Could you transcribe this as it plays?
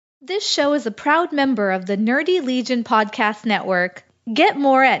This show is a proud member of the Nerdy Legion Podcast Network. Get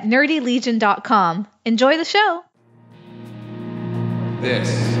more at nerdylegion.com. Enjoy the show. This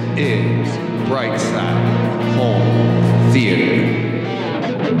is Brightside Home Theater.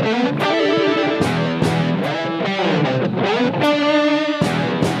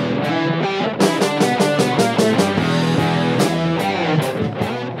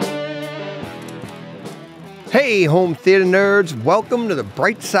 Hey, home theater nerds, welcome to the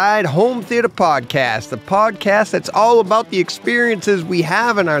Brightside Home Theater Podcast, the podcast that's all about the experiences we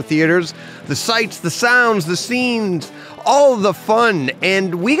have in our theaters, the sights, the sounds, the scenes, all the fun,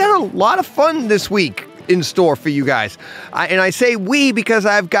 and we got a lot of fun this week in store for you guys. And I say we because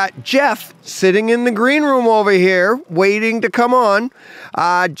I've got Jeff sitting in the green room over here waiting to come on.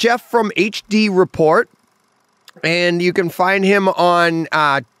 Jeff from HD Report, and you can find him on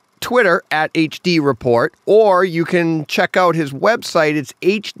Twitter at HD Report, or you can check out his website. It's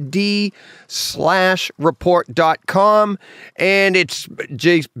hd/report.com, and it's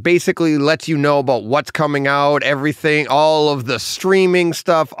just basically lets you know about what's coming out, everything, all of the streaming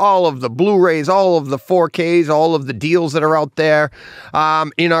stuff, all of the Blu-rays, all of the 4Ks, all of the deals that are out there.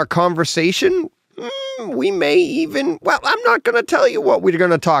 In our conversation, we may even, well, I'm not going to tell you what we're going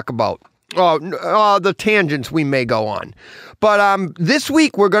to talk about. The tangents we may go on. But this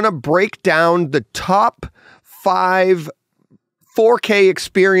week we're going to break down the top 5 4K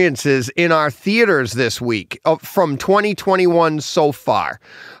experiences in our theaters this week from 2021 so far.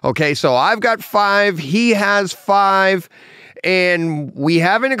 Okay, so I've got 5, he has 5, and we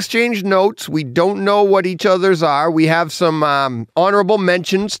haven't exchanged notes. We don't know what each other's are. We have some honorable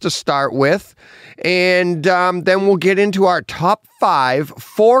mentions to start with. And then we'll get into our top 5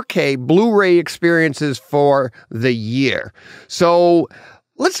 4K Blu-ray experiences for the year. So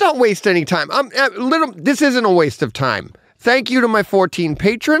let's not waste any time. This isn't a waste of time. Thank you to my 14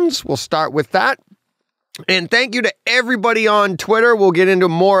 patrons. We'll start with that. And thank you to everybody on Twitter. We'll get into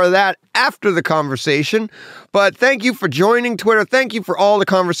more of that after the conversation. But thank you for joining Twitter. Thank you for all the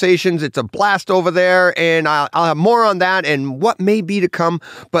conversations. It's a blast over there. And I'll have more on that and what may be to come.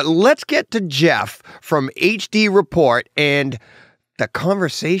 But let's get to Jeff from HD Report and the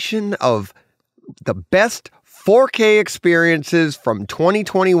conversation of the best 4K experiences from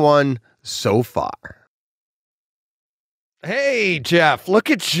 2021 so far. Hey, Jeff, look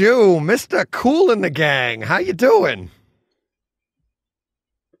at you, Mr. Cool in the Gang. How you doing?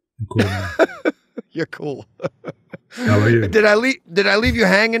 I'm cool, man. You're cool. How are you? Did I leave you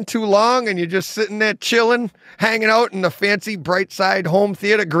hanging too long and you're just sitting there chilling, hanging out in the fancy Brightside Home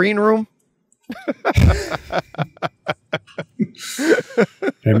Theater green room?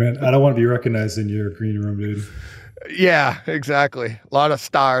 Hey, man, I don't want to be recognized in your green room, dude. Yeah, exactly. A lot of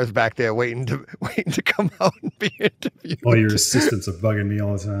stars back there waiting to come out and be interviewed. All your assistants are bugging me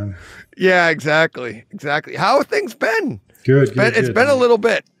all the time. Yeah, exactly. How have things been? Good. It's been a little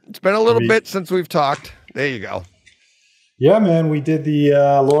bit. It's been a little bit since we've talked. There you go. Yeah, man, we did the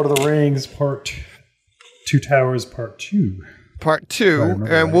Lord of the Rings Two Towers Part 2. Part 2,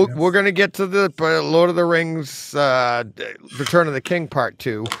 and we're going to get to the Lord of the Rings Return of the King Part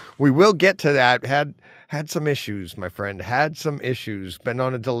 2. We will get to that. Had some issues, my friend. Had some issues. Been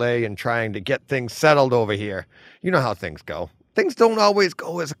on a delay in trying to get things settled over here. You know how things go. Things don't always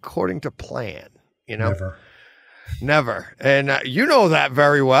go as according to plan, you know? Never. And you know that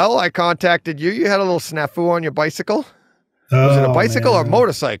very well. I contacted you. You had a little snafu on your bicycle. Was it a bicycle or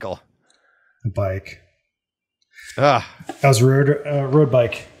motorcycle? A bike. That was road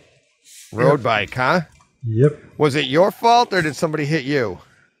bike. Road bike, huh? Yep. Was it your fault or did somebody hit you?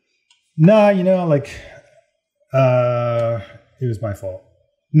 Nah, it was my fault.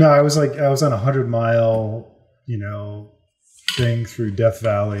 No, I was on a 100-mile, thing through Death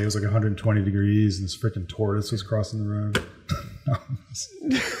Valley. It was like 120 degrees and this freaking tortoise was crossing the road.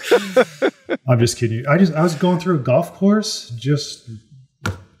 I'm just kidding you. I was going through a golf course, just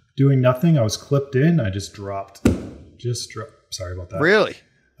doing nothing. I was clipped in. I just dropped. Sorry about that. Really?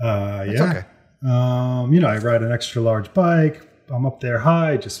 Yeah. Okay. I ride an extra large bike. I'm up there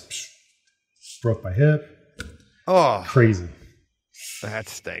high, just broke my hip. Oh, crazy. That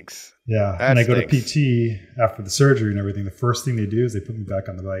stinks. Yeah. And I go to PT after the surgery and everything. The first thing they do is they put me back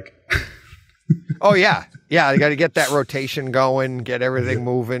on the bike. Oh yeah. Yeah. They got to get that rotation going, get everything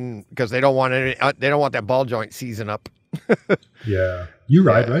moving because they don't want that ball joint seizing up. Yeah. You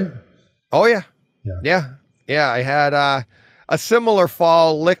ride, right? Oh yeah. Yeah. Yeah. I had a similar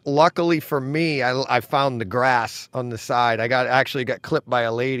fall. Luckily for me, I found the grass on the side. I actually got clipped by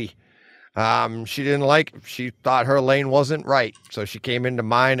a lady. She thought her lane wasn't right. So she came into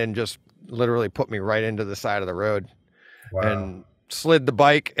mine and just literally put me right into the side of the road. Wow. And slid the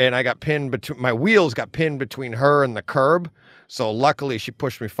bike and I got pinned between, my wheels got pinned between her and the curb. So luckily she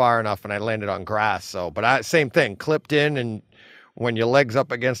pushed me far enough and I landed on grass. So, but same thing, clipped in, and when your leg's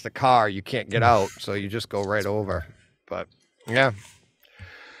up against the car, you can't get out. So you just go right over. But yeah.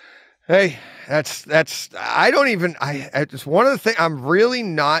 Hey, that's just one of the things. I'm really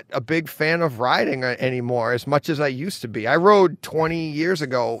not a big fan of riding anymore as much as I used to be. I rode 20 years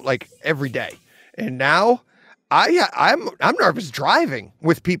ago, like every day. And now I'm nervous driving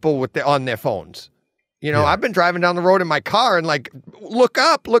with people on their phones. You know, I've been driving down the road in my car and like, look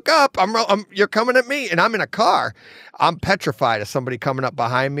up, you're coming at me, and I'm in a car. I'm petrified of somebody coming up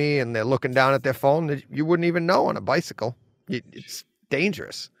behind me and they're looking down at their phone that you wouldn't even know on a bicycle. It's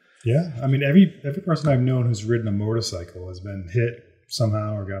dangerous. Yeah, I mean, every person I've known who's ridden a motorcycle has been hit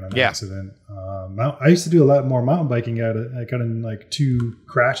somehow or got in an accident. I used to do a lot more mountain biking. I got in like 2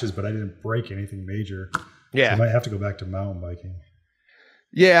 crashes, but I didn't break anything major. Yeah, so I might have to go back to mountain biking.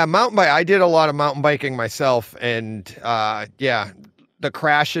 Yeah, mountain bike. I did a lot of mountain biking myself, and the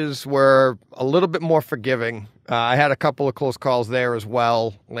crashes were a little bit more forgiving. I had a couple of close calls there as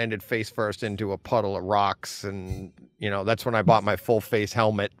well. Landed face first into a puddle of rocks, and that's when I bought my full face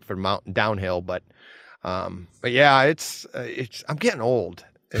helmet for mountain downhill. But yeah, it's I'm getting old,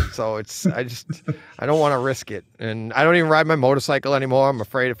 and so I don't want to risk it, and I don't even ride my motorcycle anymore. I'm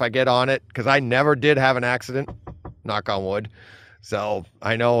afraid if I get on it, because I never did have an accident, knock on wood. So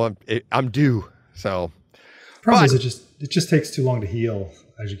I know I'm due. So problem is it just takes too long to heal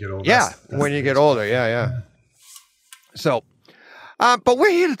as you get older. Yeah, when you get older. Yeah. So, but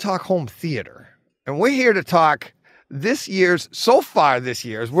we're here to talk home theater, and we're here to talk this year's. This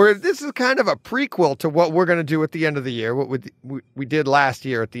is kind of a prequel to what we're going to do at the end of the year. What we did last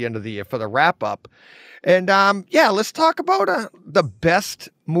year at the end of the year for the wrap up, and let's talk about the best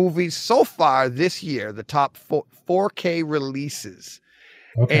movies so far this year, the top 4K releases.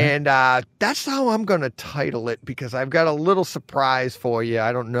 Okay. And that's how I'm going to title it, because I've got a little surprise for you.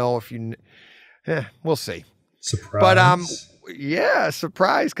 I don't know if you, we'll see. Surprise. But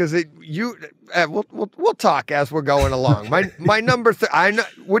surprise, because we'll talk as we're going along. My number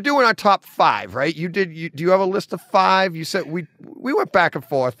we're doing our top 5, right? Do you have a list of 5? You said we went back and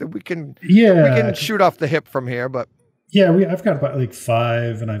forth, and we can shoot off the hip from here, but I've got about like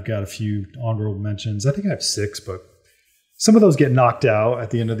 5, and I've got a few honorable mentions. I think I have 6, but some of those get knocked out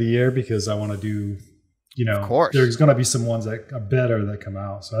at the end of the year because I want to do, of course, there's going to be some ones that are better that come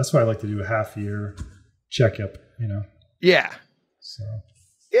out. So that's why I like to do a half year checkup, Yeah. So.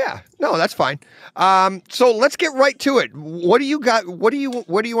 Yeah. No, that's fine. So let's get right to it. What do you got? What do you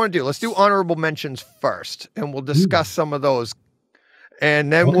want to do? Let's do honorable mentions first, and we'll discuss some of those.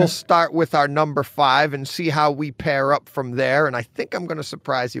 And then we'll start with our number 5 and see how we pair up from there. And I think I'm going to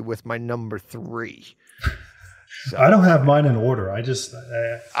surprise you with my number 3. So. I don't have mine in order.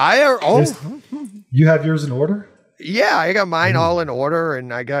 You have yours in order? Yeah, I got mine all in order,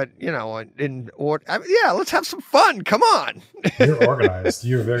 and I got, in order. Let's have some fun. Come on. You're organized.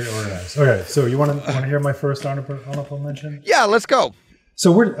 You're very organized. Okay, so you want to hear my first honorable mention? Yeah, let's go.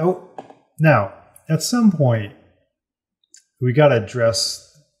 So now, at some point, we got to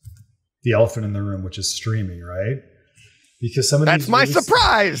address the elephant in the room, which is streaming, right? Because some of that's my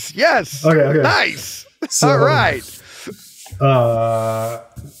surprise. Yes. Okay. Nice. So, all right.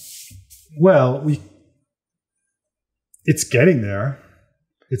 It's getting there.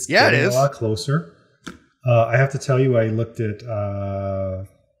 It's getting it is. A lot closer. I have to tell you, I looked at,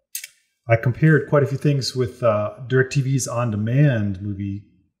 I compared quite a few things with DirecTV's on-demand movie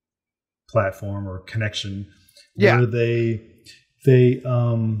platform or connection. Where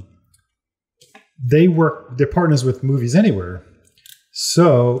they're partners with Movies Anywhere.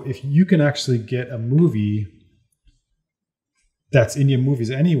 So if you can actually get a movie that's in your Movies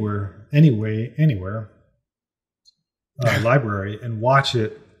Anywhere library and watch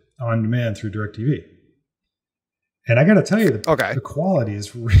it on demand through DirecTV. And I got to tell you, the quality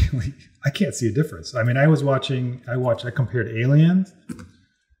is really, I can't see a difference. I mean, I compared Alien,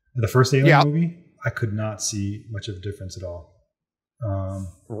 the first Alien movie. I could not see much of a difference at all.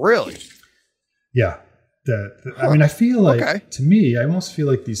 Really? Yeah. I mean, I feel like, to me, I almost feel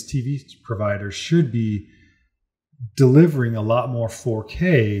like these TV providers should be delivering a lot more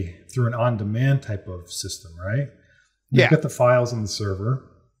 4K through an on-demand type of system, right? You've got the files on the server.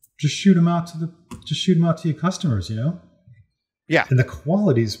 Just shoot them out to your customers, Yeah. And the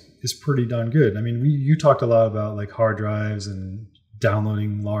quality is pretty darn good. I mean, you talked a lot about like hard drives and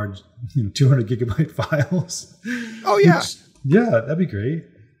downloading large 200 gigabyte files. Oh yeah. That'd be great.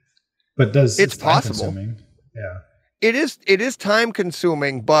 But it's possible. Consuming. Yeah. It is time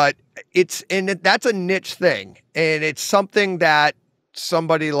consuming, but that's a niche thing. And it's something that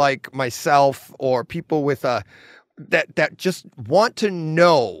somebody like myself or people with that just want to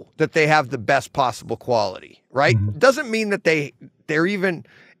know that they have the best possible quality, right? Doesn't mean that they're even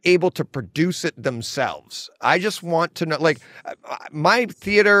able to produce it themselves. I just want to know, like, my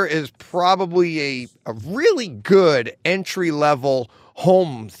theater is probably a really good entry-level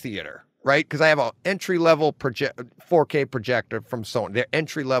home theater, right? Because I have an entry-level 4K projector from Sony, their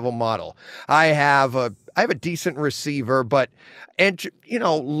entry-level model. I have a decent receiver, but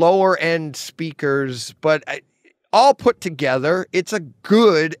lower-end speakers, but all put together, it's a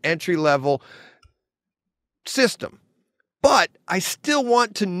good entry-level system. But I still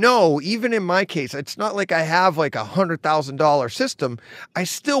want to know, even in my case, it's not like I have like $100,000 system. I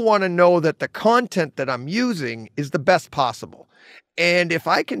still want to know that the content that I'm using is the best possible. And if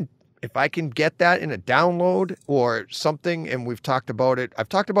I can get that in a download or something, and we've talked about it, I've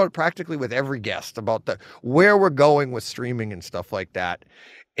talked about it practically with every guest about where we're going with streaming and stuff like that.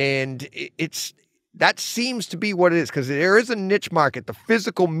 And that seems to be what it is, because there is a niche market. The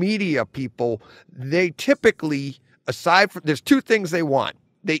physical media people, they typically, there's two things they want.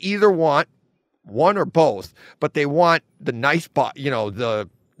 They either want one or both, but they want the nice the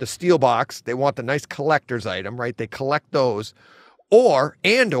steel box. They want the nice collector's item, right? They collect those, or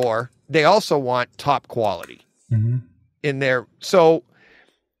they also want top quality in there. So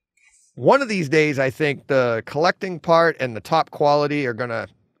one of these days, I think the collecting part and the top quality are going to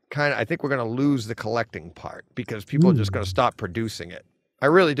I think we're going to lose the collecting part, because people are just going to stop producing it. I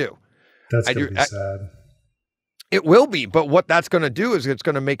really do. That's going to be sad. It will be, but what that's going to do is it's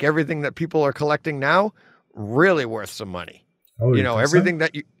going to make everything that people are collecting now really worth some money. Oh, everything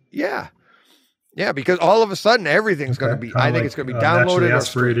that yeah, because all of a sudden everything's going to be. I think it's going to be downloaded. Naturally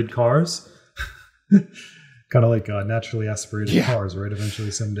aspirated cars, kind of like naturally aspirated cars, right?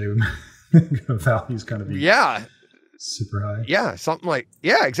 Eventually, someday, the value's going to be super high. Yeah, something like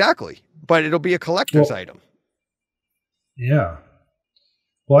exactly. But it'll be a collector's item. Yeah.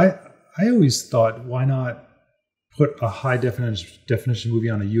 Well, I always thought, why not put a high definition movie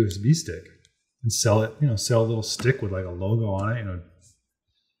on a USB stick and sell it, sell a little stick with like a logo on it,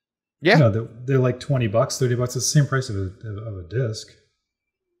 Yeah. They're like $20, $30. It's the same price of a disc.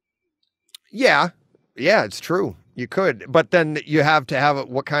 Yeah. Yeah, it's true. You could, but then you have to have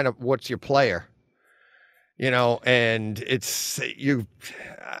what's your player? And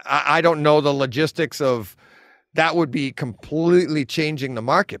I don't know the logistics of that. Would be completely changing the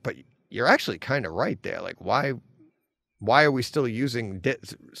market, but you're actually kind of right there. Like, why are we still using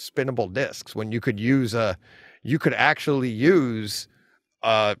spinnable discs when you could actually use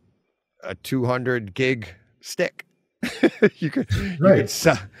a 200 gig stick? you could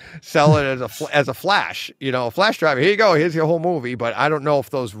sell it as a flash, a flash drive. Here you go. Here's your whole movie. But I don't know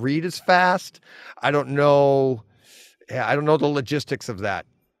if those read as fast. I don't know. Yeah, I don't know the logistics of that.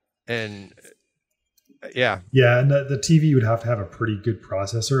 And yeah, and the TV would have to have a pretty good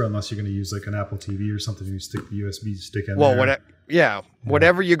processor, unless you're going to use like an Apple TV or something. You stick the USB stick in there.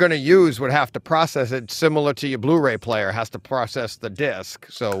 Whatever you're going to use would have to process it, similar to your Blu-ray player has to process the disc.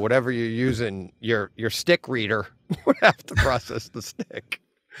 So whatever you're using, your stick reader would have to process the stick,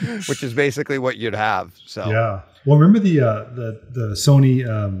 which is basically what you'd have. So yeah. Well, remember the Sony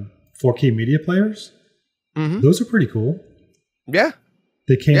 4K media players? Mm-hmm. Those are pretty cool. Yeah.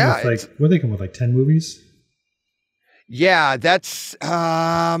 They came with like 10 movies. Yeah, that's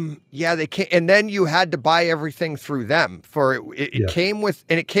they came, and then you had to buy everything through them it came with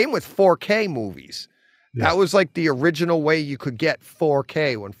 4K movies. Yeah. That was like the original way you could get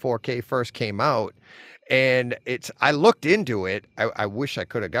 4K when 4K first came out. And I looked into it. I wish I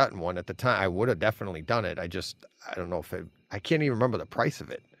could have gotten one at the time. I would have definitely done it. I don't know I can't even remember the price of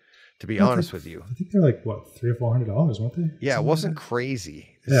it, to be honest with you. I think they're like, what, $300 or $400, weren't they? Yeah, it wasn't crazy.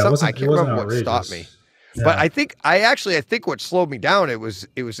 Yeah, I can't remember what stopped me. Yeah. But I think what slowed me down, it was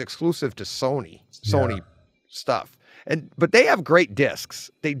exclusive to Sony stuff. But they have great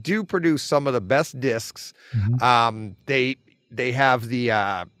discs. They do produce some of the best discs. Mm-hmm. They have the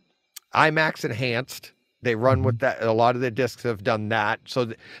IMAX enhanced. They run with that. A lot of their discs have done that.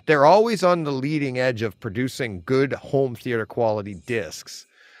 So they're always on the leading edge of producing good home theater quality discs.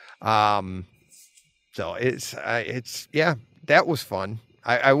 So that was fun.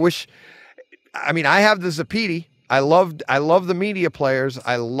 I wish. I mean, I have the Zapiti. I love the media players.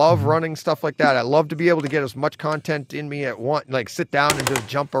 I love running stuff like that. I love to be able to get as much content in me at once, like sit down and just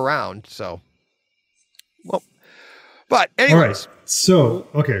jump around. So, well, but anyways. Right. So,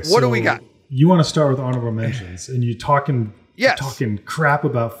 okay. What do we got? You want to start with honorable mentions, and you're talking crap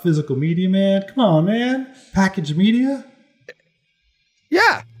about physical media, man. Come on, man. Packaged media.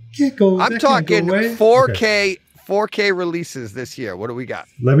 Yeah. Can't go. I'm talking 4K 4K releases this year. What do we got?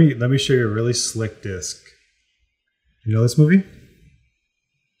 Let me show you a really slick disc. You know this movie?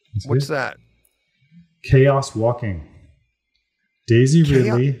 What's that? Chaos Walking. Daisy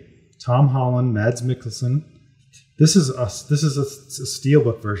Ridley, Tom Holland, Mads Mikkelsen. This is a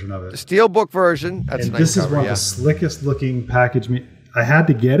steelbook version of it. The steelbook version. That's and nice this cover, is one of the slickest looking package. I had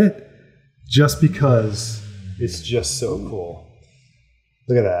to get it just because it's just so cool.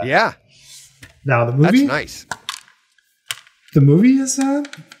 Look at that. Yeah. Now the movie. That's nice. The movie is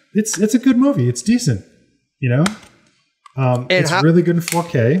it's a good movie. It's decent. You know, it's really good in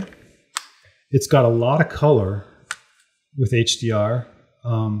 4K. It's got a lot of color with HDR.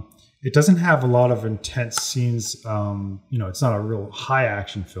 It doesn't have a lot of intense scenes. It's not a real high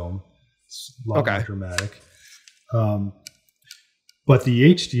action film. It's a lot more dramatic. But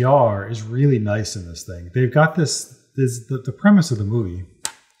the HDR is really nice in this thing. They've got the premise of the movie.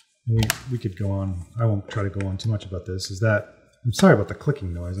 And we could go on. I won't try to go on too much about this. Is that I'm sorry about the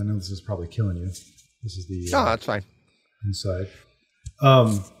clicking noise. I know this is probably killing you. This is the no, that's fine. Inside.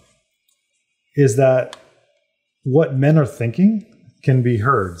 Is that what men are thinking can be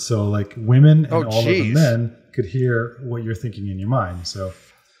heard? So like women and all of the men could hear what you're thinking in your mind. So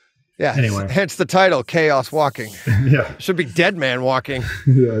yeah. Anyway, hence the title, Chaos Walking. Yeah, should be Dead Man Walking.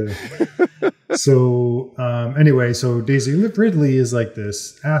 Yeah. So anyway, so Daisy Ridley is like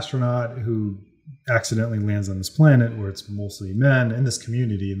this astronaut who accidentally lands on this planet where it's mostly men. In this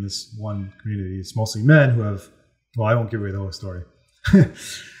community, in this one community, it's mostly men who have. Well, I won't give away the whole story.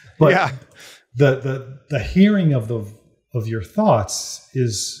 But yeah. The hearing of your thoughts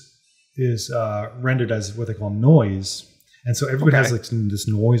is rendered as what they call noise, and so everybody has like this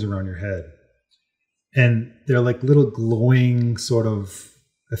noise around your head, and they're like little glowing sort of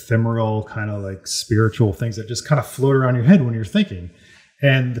ephemeral kind of like spiritual things that just kind of float around your head when you're thinking,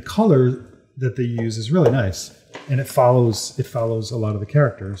 and the color that they use is really nice, and it follows a lot of the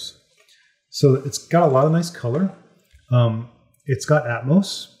characters, so it's got a lot of nice color. It's got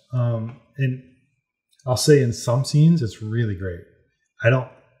Atmos. And I'll say in some scenes, it's really great. I don't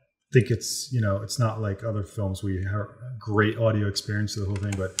think it's not like other films where you have a great audio experience of the whole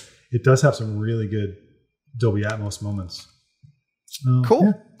thing, but it does have some really good Dolby Atmos moments. Cool.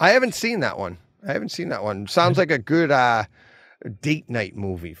 Yeah. I haven't seen that one. Sounds like a good date night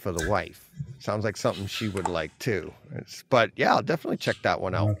movie for the wife. Sounds like something she would like too. But yeah, I'll definitely check that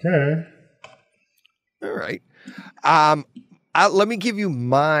one out. Okay. All right. Let me give you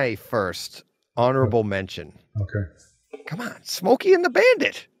my first honorable mention. Okay. Come on, Smokey and the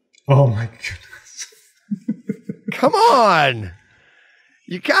Bandit. Oh my goodness. Come on.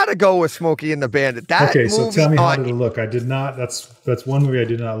 You got to go with Smokey and the Bandit. So tell me how did it look? I did not. That's one movie I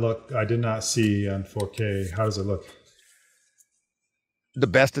did not see on 4K. How does it look? The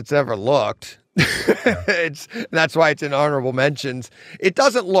best it's ever looked. Yeah. That's why it's in honorable mentions. It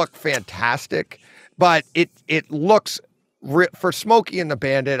doesn't look fantastic, but it looks. For Smokey and the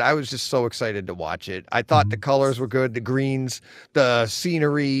Bandit, I was just so excited to watch it. I thought the colors were good, the greens, the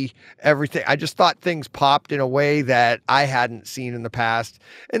scenery, everything. I just thought things popped in a way that I hadn't seen in the past.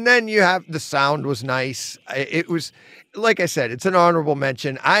 And then the sound was nice. It was, like I said, it's an honorable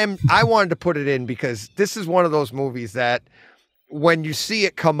mention. I wanted to put it in because this is one of those movies that when you see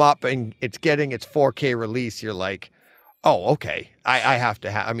it come up and it's getting its 4K release, you're like, oh, okay, I have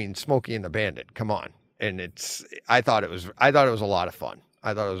to have. I mean, Smokey and the Bandit, come on. And I thought it was a lot of fun.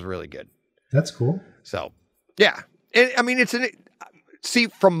 I thought it was really good. That's cool. So, yeah. And, I mean, see,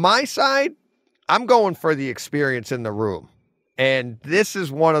 from my side, I'm going for the experience in the room. And this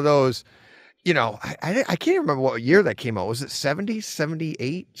is one of those, I can't remember what year that came out. Was it 70,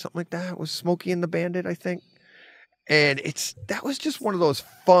 78, something like that? It was Smokey and the Bandit, I think. And that was just one of those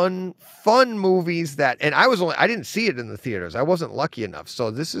fun movies and I didn't see it in the theaters. I wasn't lucky enough.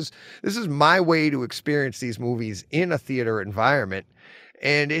 So this is my way to experience these movies in a theater environment.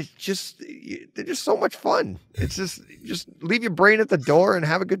 And they're just so much fun. It's just leave your brain at the door and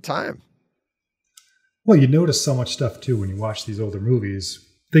have a good time. Well, you notice so much stuff too when you watch these older movies.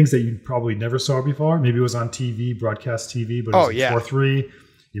 Things that you probably never saw before. Maybe it was on TV, broadcast TV, but it was 4:3.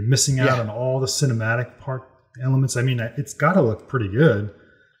 You're missing out on all the cinematic part elements. I mean, it's got to look pretty good.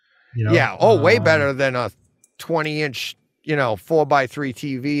 Yeah. Way better than a 20-inch, 4x3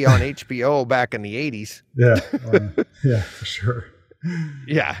 TV on HBO back in the 80s. Yeah. Yeah, for sure.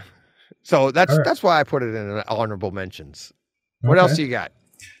 Yeah. So that's why I put it in honorable mentions. What else do you got?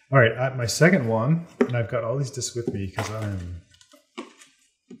 All right. My second one, and I've got all these discs with me because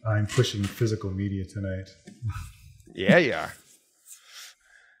I'm pushing physical media tonight. Yeah, you are.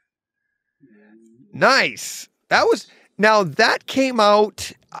 Nice. That came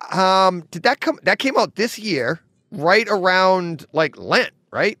out. That came out this year. right around like Lent,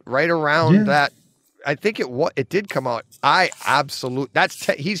 right? Right around that. I think it did come out.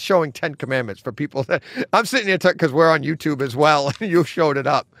 He's showing 10 Commandments for people that I'm sitting here because we're on YouTube as well. You showed it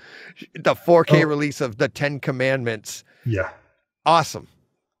up. The 4K release of the 10 Commandments. Yeah. Awesome.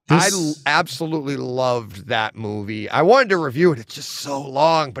 I absolutely loved that movie. I wanted to review it. It's just so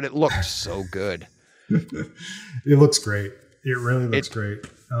long, but it looked so good. It looks great. It really looks great.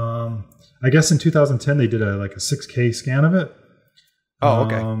 I guess in 2010 they did a 6K scan of it. Oh,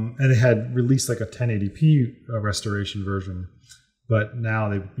 okay. And they had released like a 1080p restoration version, but now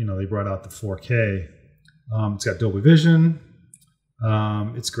they brought out the 4K. It's got Dolby Vision.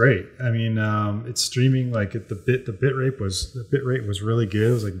 It's great. I mean, it's streaming like the bit rate was really good.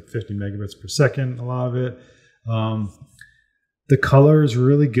 It was like 50 megabits per second. A lot of it. The color is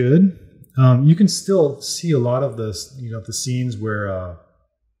really good. You can still see a lot of the scenes where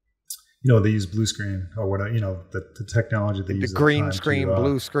they use blue screen or whatever, the technology they use. The green screen,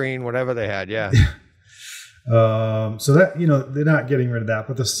 blue screen, whatever they had, yeah. So that, they're not getting rid of that.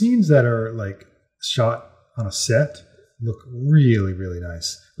 But the scenes that are like shot on a set look really, really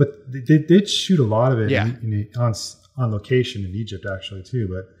nice. But they did shoot a lot of it on location in Egypt, actually,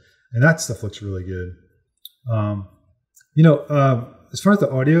 too. And that stuff looks really good. As far as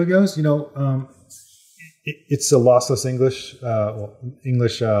the audio goes, it's a lossless English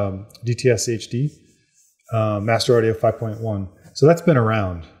DTS HD Master Audio 5.1. So that's been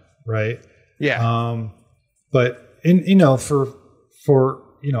around, right? Yeah. But for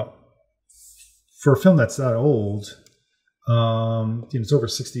a film that's that old, it's over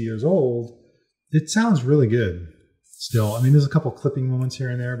 60 years old. It sounds really good still. I mean, there's a couple clipping moments here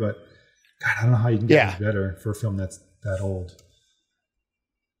and there, but God, I don't know how you can get this better for a film that's that old.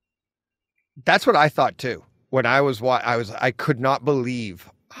 That's what I thought too. When I could not believe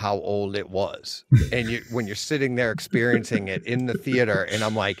how old it was. And when you're sitting there experiencing it in the theater, and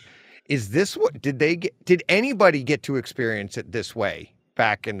I'm like, is this what did anybody get to experience it this way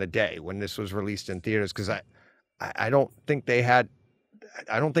back in the day when this was released in theaters? Because I don't think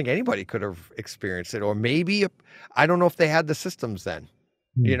anybody could have experienced it, or maybe I don't know if they had the systems then,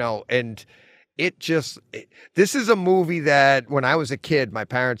 and this is a movie that when I was a kid, my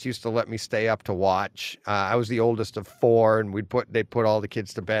parents used to let me stay up to watch. I was the oldest of 4, and they'd put all the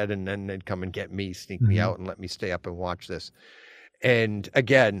kids to bed, and then they'd come and get me, sneak me out, and let me stay up and watch this. And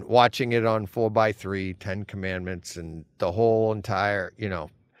again, watching it on 4:3, 10 Commandments, and the whole entire,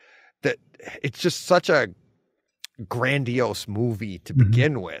 that it's just such a grandiose movie to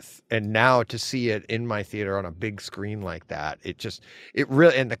begin with, and now to see it in my theater on a big screen like that, it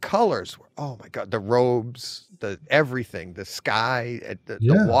really, and the colors were, oh my God, the robes, the everything, the sky, the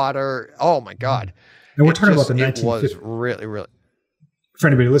water, oh my God. And we're talking about the 1950. It was really, really. For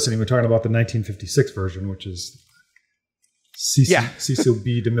anybody listening, we're talking about the 1956 version, which is Cecil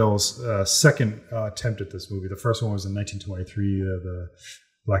B. DeMille's second attempt at this movie. The first one was in 1923, the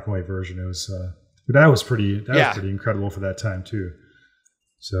black and white version. It was. But that was pretty incredible for that time too.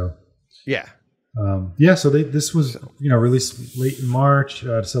 So so this was released late in March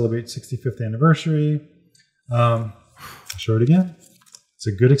to celebrate 65th anniversary. I'll show it again. It's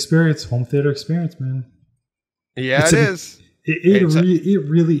a good experience, home theater experience, man. Yeah, it is. It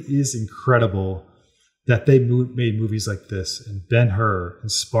really is incredible that they made movies like this, and Ben-Hur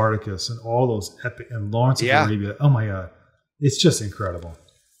and Spartacus and all those epic, and Lawrence of Arabia. Oh my God, it's just incredible.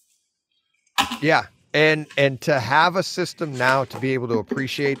 Yeah. And to have a system now to be able to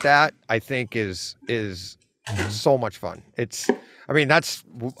appreciate that, I think is so much fun. That's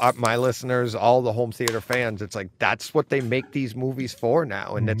my listeners, all the home theater fans. It's like, that's what they make these movies for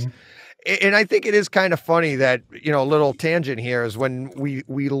now. And and I think it is kind of funny that, a little tangent here is when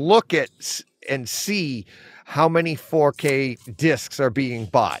we look at and see how many 4K discs are being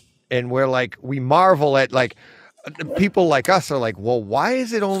bought, and we marvel at people like us are like, well, why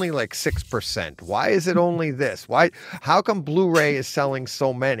is it only like 6%? Why is it only this? How come Blu-ray is selling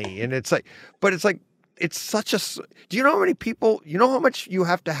so many? And it's such a, do you know how many people, how much you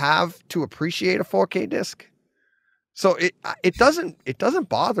have to appreciate a 4K disc? So it doesn't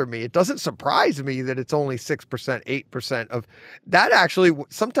bother me. It doesn't surprise me that it's only 6%, 8% of that. Actually,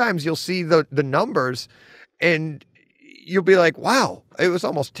 sometimes you'll see the numbers and you'll be like, wow, it was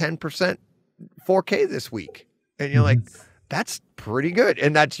almost 10% 4K this week. And you're like, that's pretty good.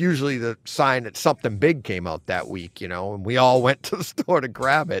 And that's usually the sign that something big came out that week, and we all went to the store to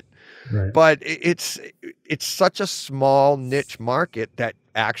grab it. Right. But it's such a small niche market that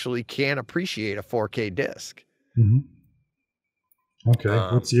actually can appreciate a 4K disc. Okay.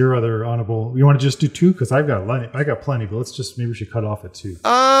 What's your other honorable? You want to just do 2? Because I got plenty, but maybe we should cut off at 2.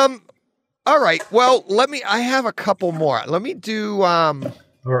 All right. Well, I have a couple more. Let me do.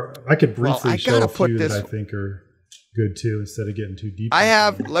 Or I could briefly show a few this, that I think are good too, instead of getting too deep. I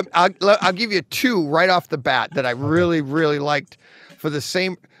have. I'll give you two right off the bat that I really, really liked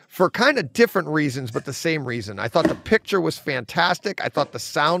for kind of different reasons, but the same reason. I thought the picture was fantastic. I thought the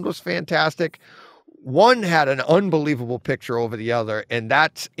sound was fantastic. One had an unbelievable picture over the other, and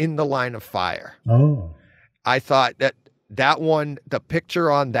that's In the Line of Fire. Oh. I thought that one, the picture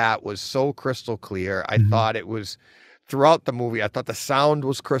on that was so crystal clear. I thought it was throughout the movie. I thought the sound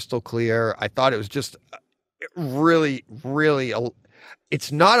was crystal clear. I thought it was just really, really, it's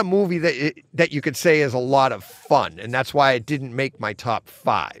not a movie that you could say is a lot of fun. And that's why it didn't make my top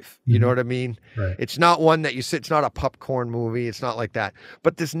 5. You know what I mean? Right. It's not one that it's not a popcorn movie. It's not like that.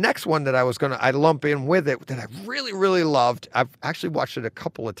 But this next one that I lump in with it that I really, really loved. I've actually watched it a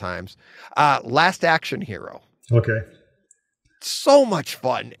couple of times. Last Action Hero. Okay. So much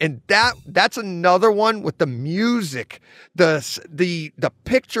fun. And that's another one with the music, the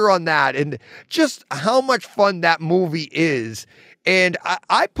picture on that, and just how much fun that movie is. And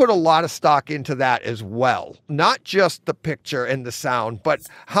I put a lot of stock into that as well. Not just the picture and the sound, but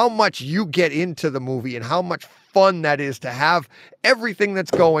how much you get into the movie and how much fun that is to have everything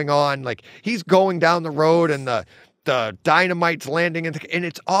that's going on. Like he's going down the road and the dynamite's landing and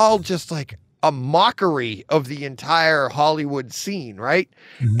it's all just like a mockery of the entire Hollywood scene, right?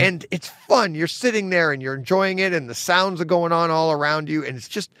 And it's fun. You're sitting there and you're enjoying it, and the sounds are going on all around you, and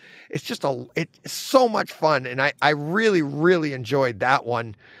it's so much fun. And I really, really enjoyed that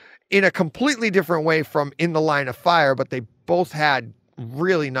one in a completely different way from In the Line of Fire, but they both had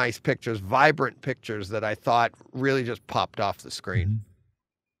really nice pictures, vibrant pictures that I thought really just popped off the screen.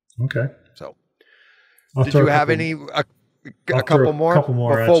 Okay. So, did you have a couple more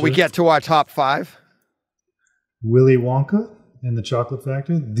before we get to our top 5? Willy Wonka and the Chocolate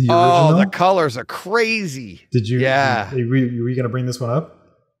Factory, the original. Oh, the colors are crazy. Did you? Yeah. Were you going to bring this one up?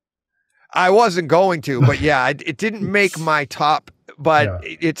 I wasn't going to, but yeah, it didn't make my top. But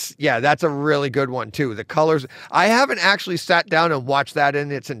that's a really good one too. The colors. I haven't actually sat down and watched that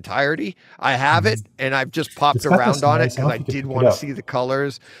in its entirety. I have it, and I've just popped around on it because I did want to see the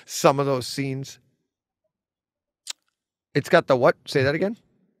colors, some of those scenes. It's got the what? Say that again.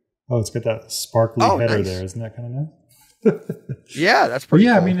 Oh, it's got that sparkly header there. Isn't that kind of nice? Yeah, that's pretty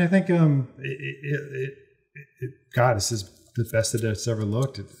cool. I mean, I think God, this is the best that it's ever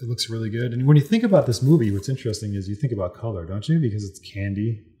looked. It looks really good. And when you think about this movie, what's interesting is you think about color, don't you? Because it's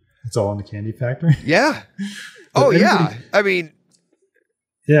candy. It's all in the candy factory. Yeah. Yeah. I mean.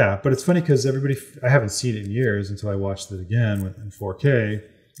 Yeah, but it's funny because I haven't seen it in years until I watched it again in 4K.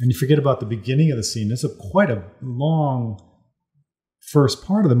 And you forget about the beginning of the scene. It's quite a long first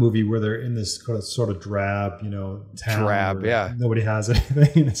part of the movie where they're in this sort of drab, town. Drab, yeah. Nobody has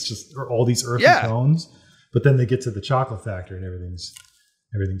anything. It's just all these earthy tones. But then they get to the chocolate factory and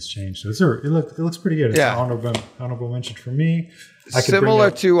everything's changed. So it looks pretty good. It's an honorable mention for me.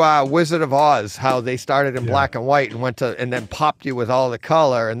 Similar to Wizard of Oz, how they started in black and white and then popped you with all the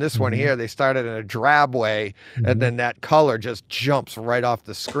color. And this one here, they started in a drab way, and then that color just jumps right off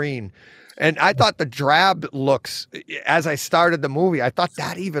the screen. And I thought the drab looks, as I started the movie, I thought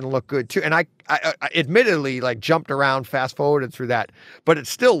that even looked good too. And I admittedly jumped around, fast forwarded through that, but it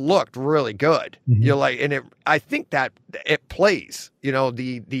still looked really good. You're like, and I think that it plays, the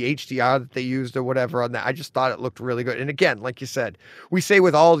HDR that they used or whatever on that. I just thought it looked really good. And again, like you said, we say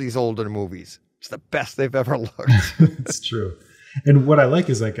with all these older movies, it's the best they've ever looked. It's true. And what I like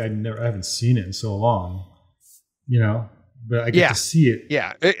is I haven't seen it in so long, but I get to see it.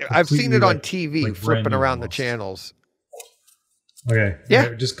 Yeah. I've seen it on TV, flipping around the channels. Okay.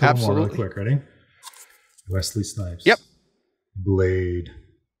 Yeah. Just a couple more really quick. Ready? Wesley Snipes. Yep. Blade.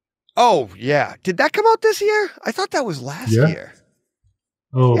 Oh, yeah. Did that come out this year? I thought that was last year.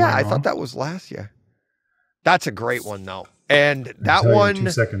 Oh, yeah. I thought that was last year. That's a great one, though. And that one. 2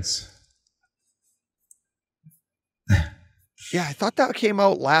 seconds. Yeah. I thought that came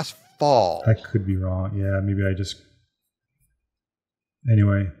out last fall. I could be wrong. Yeah. Maybe I just.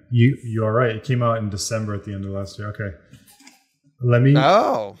 Anyway, you are right. It came out in December at the end of last year. Okay. Let me.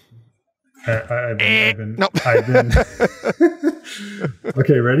 Oh. I've been. Nope.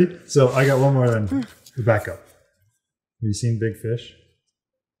 Okay, ready? So I got one more then. Back up. Have you seen Big Fish?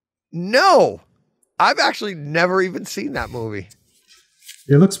 No. I've actually never even seen that movie.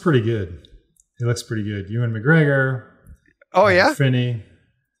 It looks pretty good. Ewan McGregor. Oh, yeah? Finney.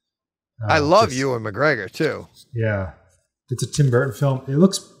 I love Ewan McGregor, too. Yeah. It's a Tim Burton film. It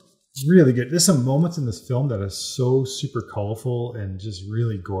looks really good. There's some moments in this film that are so super colorful and just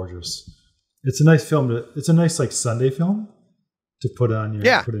really gorgeous. It's a nice film. It's a nice Sunday film. to put on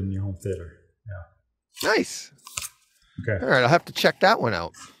your put it in your home theater. Yeah. Nice. Okay. All right, I'll have to check that one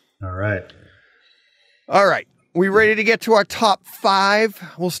out. All right. All right. We ready to get to our top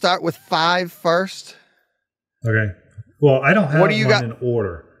 5? We'll start with 5 first. Okay. Well, I don't have what do you got in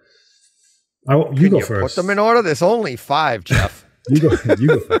order. You go first. Put them in order. There's only 5, Jeff. You go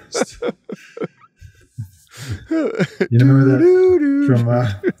first. You remember that from?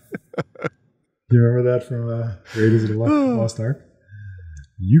 You remember that from Raiders of the Lost Ark?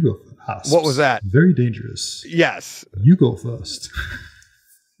 You go first. What was that? Very dangerous. Yes. You go first.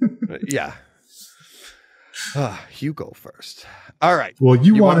 Yeah. You go first. All right. Well,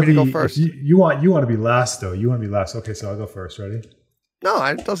 you want me to go first? You want to be last, though. You want to be last. Okay, so I'll go first. Ready? No,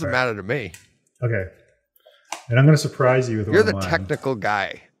 it doesn't matter to me. Okay. And I'm going to surprise you with You're the technical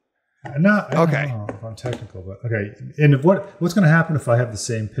guy. I don't know if I'm technical, but okay. And what's going to happen if I have the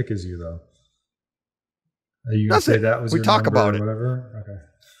same pick as you, though? Are you going to say that was we your talk number about or it? Whatever? Okay.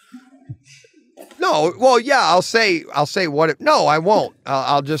 No, well, yeah, I'll say what it. No, I won't.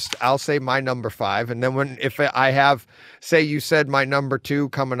 I'll say my number 5, and then if I have, say you said my number 2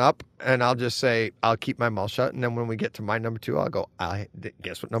 coming up, and I'll just say I'll keep my mouth shut, and then when we get to my number 2, I'll go.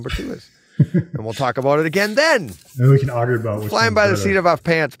 Guess what number 2 is, and we'll talk about it again then. And we can argue about flying by the seat of our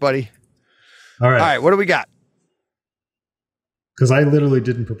pants, buddy. All right, what do we got? Because I literally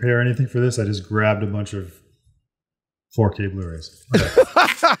didn't prepare anything for this. I just grabbed a bunch of 4K Blu-rays.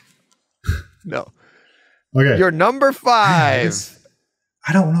 Okay. No. Okay. Your number 5.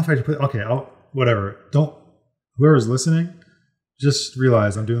 I don't know if I should put. Okay. Whatever. Whoever's listening, just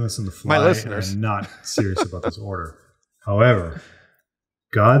realize I'm doing this in the fly. My listeners. And I'm not serious about this order. However,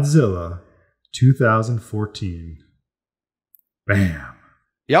 Godzilla 2014. Bam.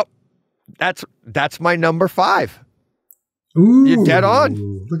 Yep. That's my number 5. Ooh. You're dead on.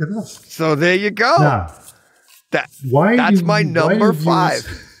 Look at this. So there you go. Now, that's my number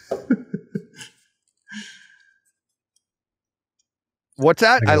 5. What's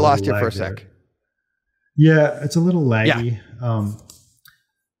that? I lost you for a sec. Yeah, it's a little laggy.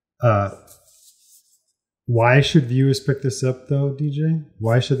 Yeah. Why should viewers pick this up, though, DJ?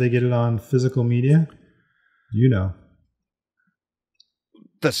 Why should they get it on physical media? You know.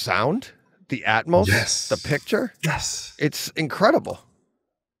 The sound, the Atmos, yes. The picture. Yes. It's incredible.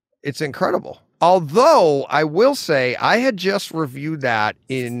 It's incredible. Although, I will say, I had just reviewed that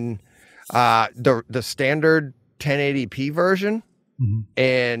in the standard 1080p version. Mm-hmm.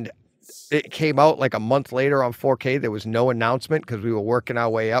 And it came out like a month later on 4K. There was no announcement because we were working our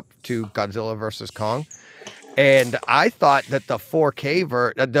way up to Godzilla versus Kong. And I thought that the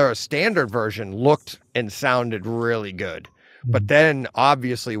 4K the standard version looked and sounded really good. Mm-hmm. But then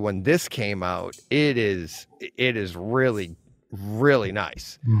obviously when this came out, it is really, really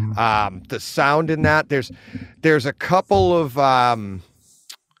nice. Mm-hmm. The sound in that, there's a couple of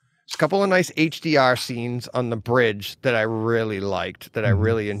nice HDR scenes on the bridge that I really liked, that I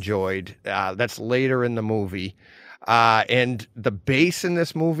really enjoyed. That's later in the movie. And the bass in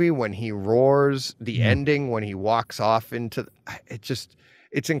this movie, when he roars, the ending, when he walks off into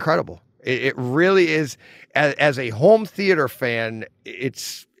it's incredible. It really is. As a home theater fan,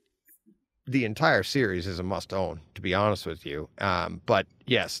 the entire series is a must own, to be honest with you. But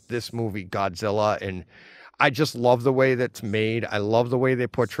yes, this movie, Godzilla, and I just love the way that's made. I love the way they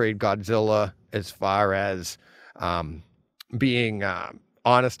portrayed Godzilla as far as being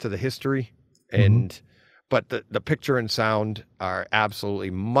honest to the history. But the picture and sound are absolutely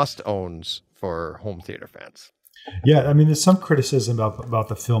must-owns for home theater fans. Yeah, I mean, there's some criticism about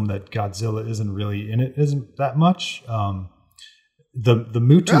the film that Godzilla isn't really in it, isn't that much. The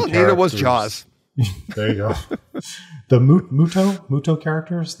Muto characters. Neither was Jaws. There you go. The Muto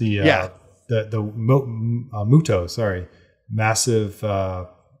characters, the Muto, sorry, massive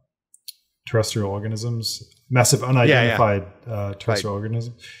terrestrial organisms, massive unidentified terrestrial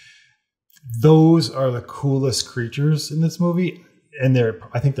organisms. Those are the coolest creatures in this movie, and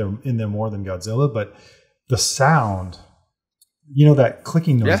I think they're in there more than Godzilla. But the sound, that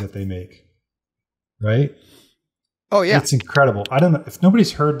clicking noise that they make, right? Oh yeah, it's incredible. I don't know if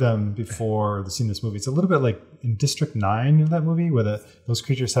nobody's heard them before seen this movie. It's a little bit like in District 9 of that movie, where those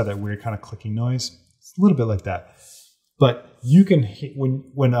creatures have that weird kind of clicking noise. It's a little bit like that. But you can when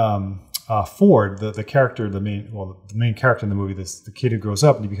Ford, the character, the main character in the movie, the kid who grows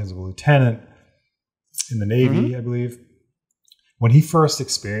up and he becomes a lieutenant in the Navy, I believe. When he first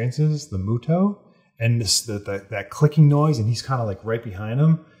experiences the Muto and that clicking noise, and he's kind of like right behind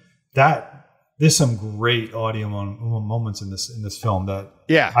him, there's some great audio moments in this film that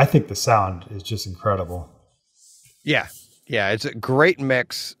I think the sound is just incredible. Yeah. Yeah, it's a great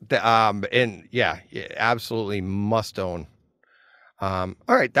mix. And absolutely must own. All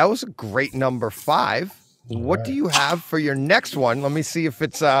right, that was a great number 5. What do you have for your next one? Let me see if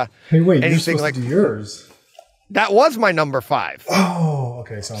it's hey, wait, anything you're supposed to do yours. That was my number 5. Oh,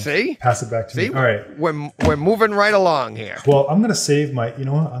 okay. So see, pass it back to me. All right, we're moving right along here. Well, I'm gonna save my. You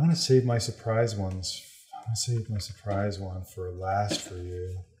know what? I'm gonna save my surprise ones. I'm gonna save my surprise one for last for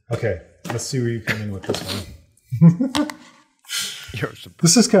you. Okay, let's see where you come in with this one.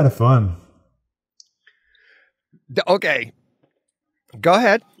 This is kind of fun. Okay, go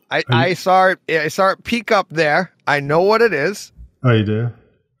ahead. I saw it. I saw it peek up there. I know what it is. Oh, you do?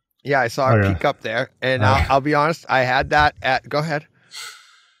 Yeah, I saw it peek up there, and I'll be honest. I had that at. Go ahead.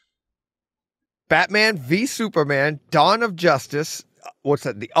 Batman v Superman: Dawn of Justice. What's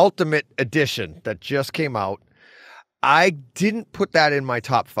that? The Ultimate Edition that just came out. I didn't put that in my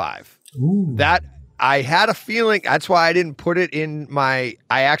top 5. Ooh. That I had a feeling. That's why I didn't put it in my.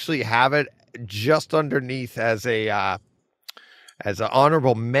 I actually have it just underneath as an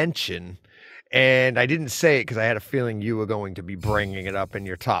honorable mention, and I didn't say it because I had a feeling you were going to be bringing it up in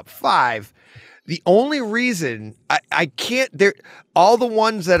your top 5. The only reason I can't, all the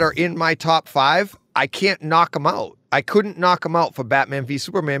ones that are in my top 5, I can't knock them out. I couldn't knock them out for Batman v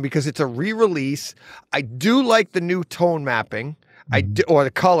Superman because it's a re-release. I do like the new tone mapping, or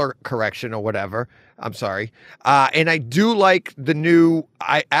the color correction or whatever. I'm sorry. And I do like the new,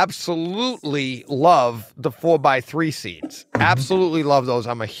 I absolutely love the 4x3 scenes. Absolutely love those.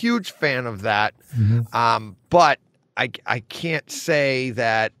 I'm a huge fan of that. But I can't say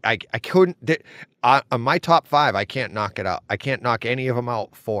that I couldn't, on my top 5, I can't knock it out. I can't knock any of them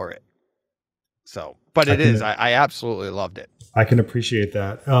out for it. So, but I absolutely loved it. I can appreciate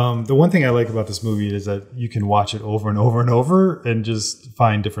that. The one thing I like about this movie is that you can watch it over and over and over and just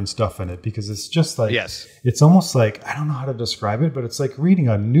find different stuff in it, because it's just like, it's almost like, I don't know how to describe it, but it's like reading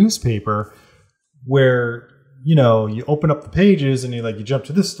a newspaper where, you know, you open up the pages and you jump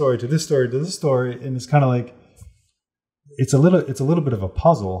to this story, to this story, to this story. And it's kind of like, it's a little bit of a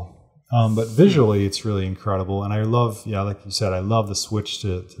puzzle. But visually, it's really incredible. And I love, like you said, I love the switch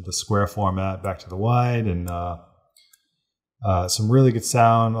to the square format back to the wide, and some really good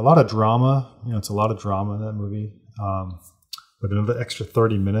sound, a lot of drama. You know, it's a lot of drama in that movie. But another extra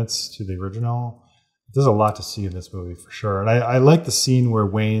 30 minutes to the original. There's a lot to see in this movie for sure. And I like the scene where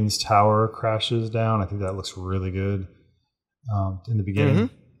Wayne's tower crashes down. I think that looks really good in the beginning.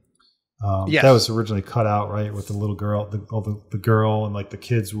 That was originally cut out, right, with the little girl, the girl, and like the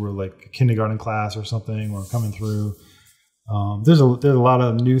kids who were like a kindergarten class or something were coming through. There's a lot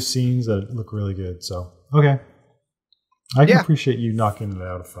of new scenes that look really good. So I can appreciate you knocking it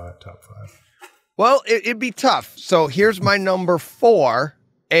out of top 5. Well, it'd be tough. So here's my number 4,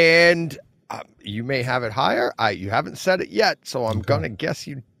 and you may have it higher. You haven't said it yet, so I'm gonna guess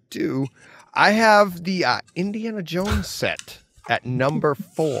you do. I have the Indiana Jones set at number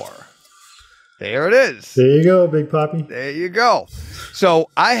 4. There it is. There you go, Big Poppy. There you go.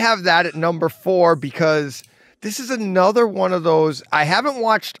 So I have that at number 4 because this is another one of those. I haven't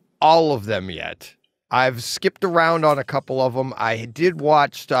watched all of them yet. I've skipped around on a couple of them. I did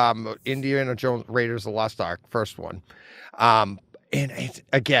watch Indiana Jones Raiders of the Lost Ark, first one. And it's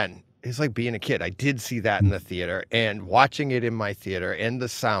like being a kid. I did see that in the theater, and watching it in my theater and the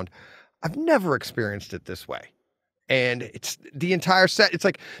sound, I've never experienced it this way. And it's the entire set. It's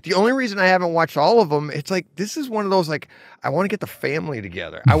like the only reason I haven't watched all of them. It's like, this is one of those, like, I want to get the family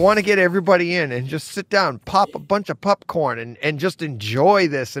together. I want to get everybody in and just sit down, pop a bunch of popcorn and just enjoy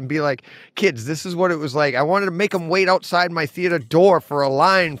this and be like, kids, this is what it was like. I wanted to make them wait outside my theater door for a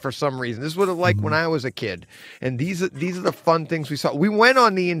line for some reason. This is what it was like when I was a kid. And these are the fun things we saw. We went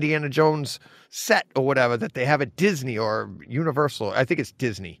on the Indiana Jones set or whatever that they have at Disney or Universal. I think it's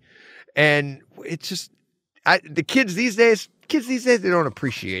Disney. And it's just, the kids these days, they don't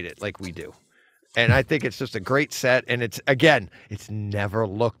appreciate it like we do. And I think it's just a great set. And it's never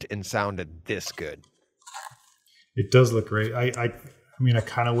looked and sounded this good. It does look great. I mean, I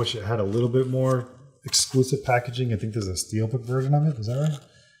kind of wish it had a little bit more exclusive packaging. I think there's a steelbook version of it. Is that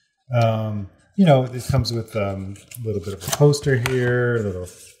right? You know, it comes with a little bit of a poster here, a little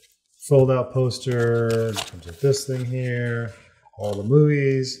fold-out poster. It comes with this thing here, all the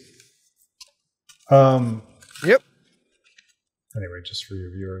movies. Yep. Anyway, just for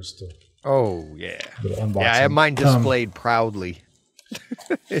your viewers to. Oh yeah. Unboxing. Yeah, I have mine displayed proudly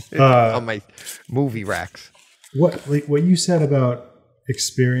on my movie racks. What you said about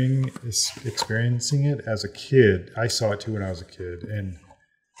experiencing it as a kid? I saw it too when I was a kid, and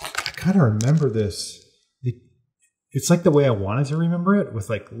I kind of remember this. It's like the way I wanted to remember it, with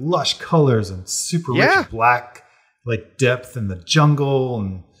like lush colors and super rich black, like depth in the jungle,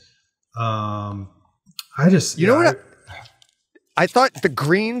 and I I thought the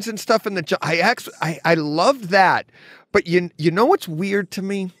greens and stuff in the I loved that. But you know what's weird to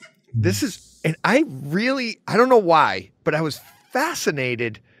me? This is, and I don't know why, but I was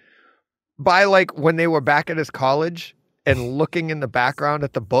fascinated by like when they were back at his college and looking in the background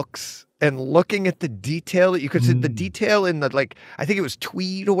at the books and looking at the detail that you could see, the detail in the, like, I think it was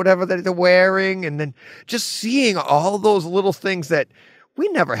tweed or whatever that they're wearing. And then just seeing all those little things that we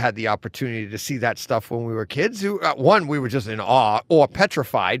never had the opportunity to see that stuff when we were kids. One, we were just in awe or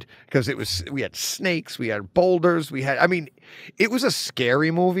petrified because we had snakes, we had boulders, it was a scary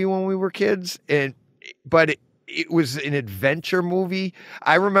movie when we were kids, but it was an adventure movie.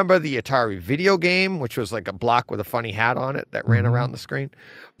 I remember the Atari video game, which was like a block with a funny hat on it that ran around the screen.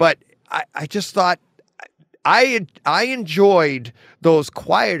 But I just thought I enjoyed those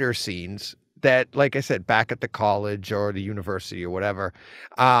quieter scenes that, like I said, back at the college or the university or whatever,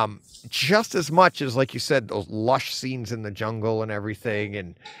 just as much as, like you said, those lush scenes in the jungle and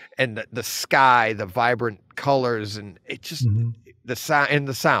everything, and the sky, the vibrant colors, and it just the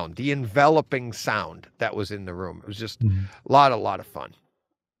sound, the enveloping sound that was in the room. It was just a lot of fun.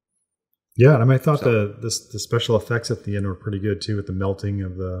 Yeah, and I thought the special effects at the end were pretty good too, with the melting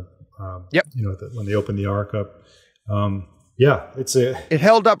of the when they opened the ark up. Yeah, it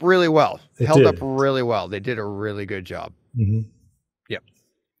held up really well. It held up really well. They did a really good job. Yep.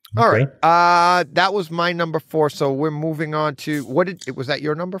 All right. That was my number 4. So we're moving on to was that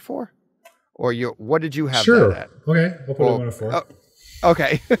your number 4? Or what did you have that at? Okay. We'll put it on a 4.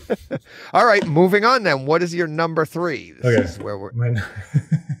 Okay. All right. Moving on then. What is your number 3? This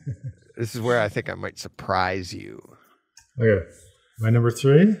is where I think I might surprise you. Okay. My number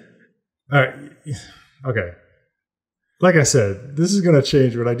 3? All right. Okay. Like I said, this is going to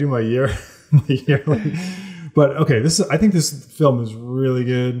change when I do my yearly. But okay, I think this film is really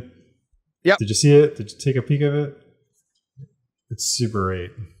good. Yep. Did you see it? Did you take a peek of it? It's Super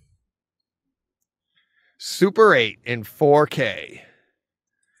 8. Super 8 in 4K.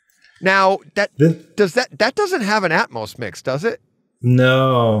 Now, that doesn't have an Atmos mix, does it?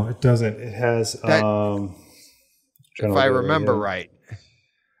 No, it doesn't. It has if I remember right.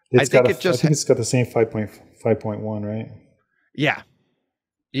 I think it's got the same 5.1, right? Yeah.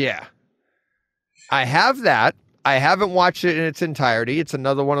 I have that. I haven't watched it in its entirety. It's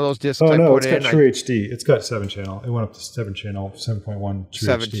another one of those discs I put in. It's got True HD. It's got 7 channel. It went up to 7 channel, 7.1 True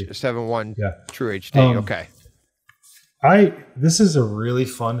HD. 7.1 True HD. Okay. This is a really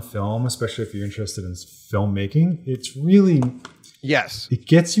fun film, especially if you're interested in filmmaking. It's really... Yes. It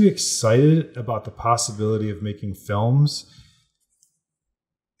gets you excited about the possibility of making films,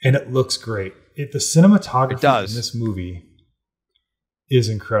 and it looks great. The cinematography in this movie is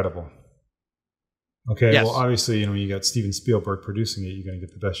incredible. Okay, yes. Well, obviously, when you got Steven Spielberg producing it, you're going to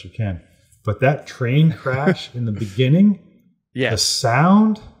get the best you can. But that train crash in the beginning, the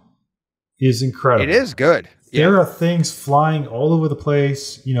sound is incredible. It is good. There are things flying all over the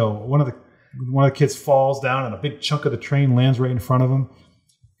place. One of the kids falls down, and a big chunk of the train lands right in front of him.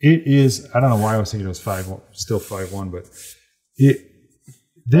 It is. I don't know why I was thinking it was 5.1, but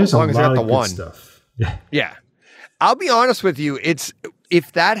there's a lot of good stuff. Yeah. I'll be honest with you.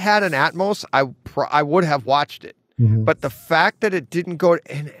 If that had an Atmos, I would have watched it. But the fact that it didn't go,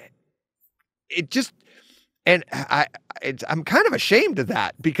 and it just, and I'm kind of ashamed of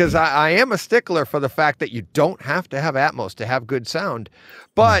that, because I am a stickler for the fact that you don't have to have Atmos to have good sound.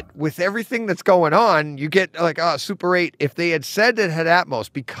 But with everything that's going on, you get like, Super 8. If they had said it had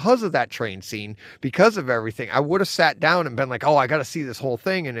Atmos because of that train scene, because of everything, I would have sat down and been like, I got to see this whole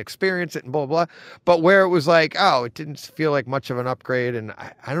thing and experience it and blah, blah, blah. But where it was like, it didn't feel like much of an upgrade. And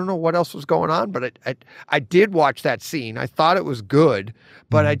I don't know what else was going on, but I did watch that scene. I thought it was good,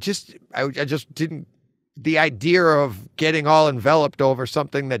 but I just didn't. The idea of getting all enveloped over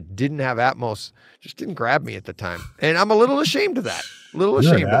something that didn't have Atmos just didn't grab me at the time. And I'm a little ashamed of that.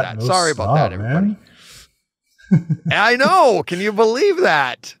 Sorry about that, everybody. I know. Can you believe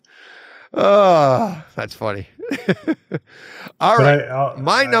that? Oh, that's funny. All right.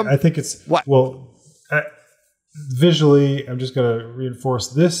 My number. I think it's what? Well, visually, I'm just going to reinforce.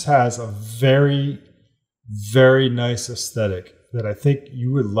 This has a very, very nice aesthetic that I think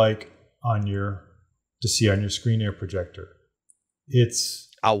you would like to see on your screen air projector.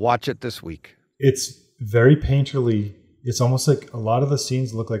 I'll watch it this week. It's very painterly. It's almost like a lot of the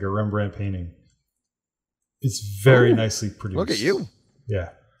scenes look like a Rembrandt painting. It's very nicely produced. Look at you. Yeah.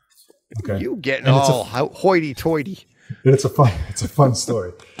 Okay. You getting all hoity-toity. And it's a fun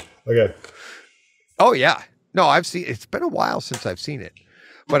story. Okay. Oh yeah. No, it's been a while since I've seen it.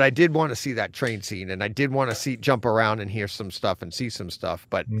 But I did want to see that train scene, and I did want to jump around and hear some stuff and see some stuff,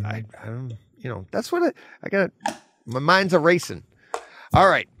 but I don't. That's what I got. My mind's a racing. All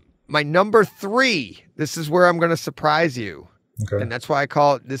right. My number 3. This is where I'm going to surprise you. Okay. And that's why I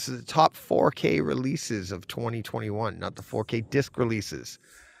call it, this is the top 4K releases of 2021, not the 4K disc releases.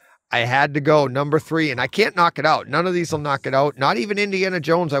 I had to go number 3, and I can't knock it out. None of these will knock it out. Not even Indiana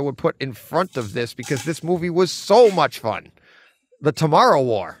Jones I would put in front of this because this movie was so much fun. The Tomorrow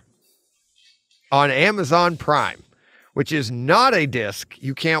War on Amazon Prime, which is not a disc.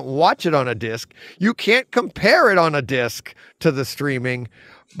 You can't watch it on a disc. You can't compare it on a disc to the streaming.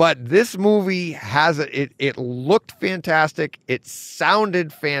 But this movie has it looked fantastic. It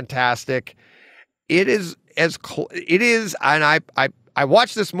sounded fantastic. It is and I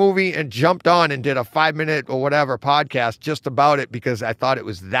watched this movie and jumped on and did a 5-minute or whatever podcast just about it because I thought it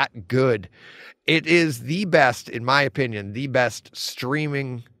was that good. It is the best, in my opinion, the best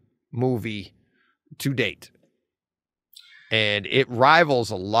streaming movie to date. And it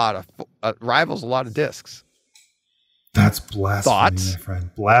rivals a lot of discs. That's blasphemy, Thoughts? my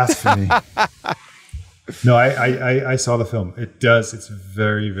friend. Blasphemy. No, I saw the film. It's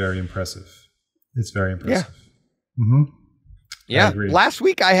very, very impressive. It's very impressive. Yeah. Mm-hmm. Yeah. Last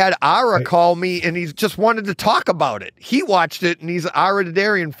week I had Ara call me and he just wanted to talk about it. He watched it and he's Ara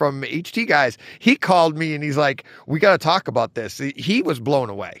Dadarian from HT Guys. He called me and he's like, we got to talk about this. He was blown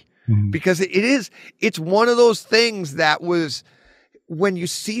away because it's one of those things that was when you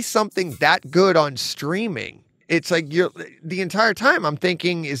see something that good on streaming, it's like the entire time I'm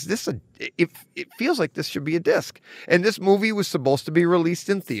thinking, is this it feels like this should be a disc. And this movie was supposed to be released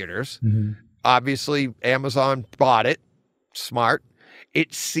in theaters. Mm-hmm. Obviously Amazon bought it. Smart.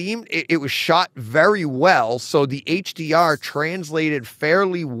 It seemed it was shot very well, so the HDR translated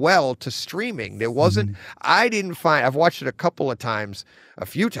fairly well to streaming. There wasn't I've watched it a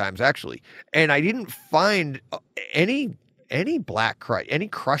few times actually, and I didn't find any any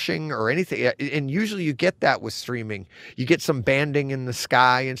crushing or anything. And usually you get that with streaming. You get some banding in the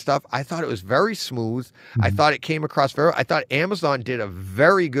sky and stuff. I thought it was very smooth. I thought it came across I thought Amazon did a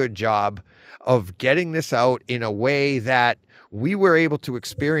very good job of getting this out in a way that we were able to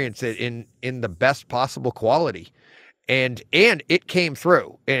experience it in the best possible quality. And it came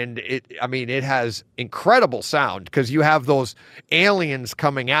through, and it has incredible sound because you have those aliens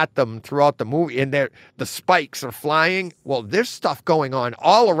coming at them throughout the movie, and the spikes are flying. Well, there's stuff going on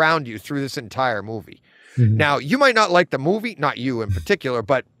all around you through this entire movie. Mm-hmm. Now, you might not like the movie, not you in particular,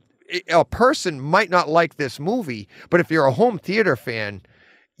 but a person might not like this movie. But if you're a home theater fan,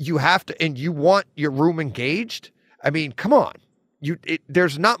 you have to, and you want your room engaged. I mean, come on.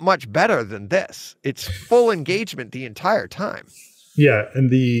 There's not much better than this. It's full engagement the entire time. Yeah, and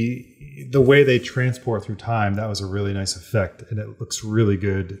the way they transport through time, that was a really nice effect, and it looks really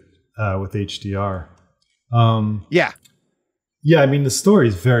good with HDR. Yeah. I mean, the story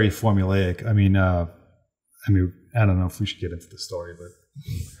is very formulaic. I don't know if we should get into the story, but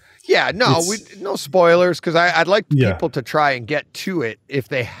yeah, no spoilers because I'd like people to try and get to it if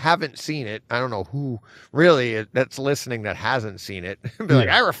they haven't seen it. I don't know who really that's listening that hasn't seen it. Be like,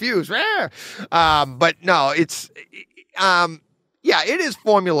 I refuse. But no, it is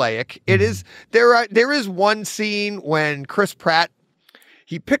formulaic. It is there is one scene when Chris Pratt,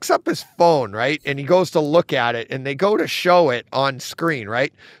 he picks up his phone, right? And he goes to look at it and they go to show it on screen,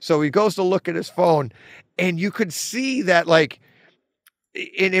 right? So he goes to look at his phone and you could see that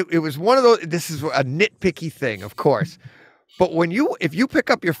and it was one of those, this is a nitpicky thing, of course, but if you pick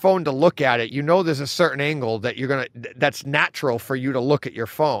up your phone to look at it, there's a certain angle that that's natural for you to look at your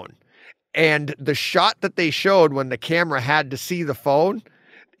phone. And the shot that they showed when the camera had to see the phone,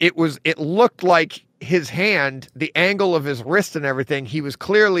 it looked like his hand, the angle of his wrist and everything, he was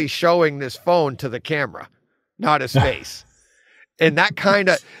clearly showing this phone to the camera, not his face. And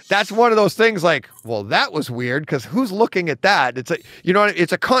that's one of those things like, well, that was weird because who's looking at that? It's like,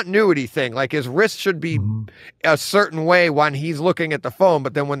 it's a continuity thing. Like his wrist should be a certain way when he's looking at the phone,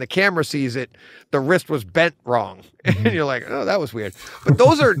 but then when the camera sees it, the wrist was bent wrong. And you're like, oh, that was weird. But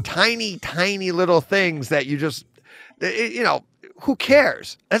those are tiny, tiny little things that you just, who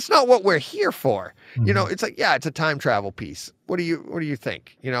cares? That's not what we're here for. It's like, it's a time travel piece. What do you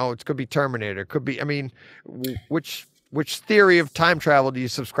think? It could be Terminator. It could be, which theory of time travel do you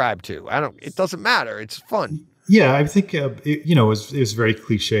subscribe to? It doesn't matter. It's fun. Yeah, I think, it was very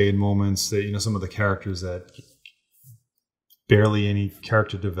cliche in moments that, some of the characters that barely any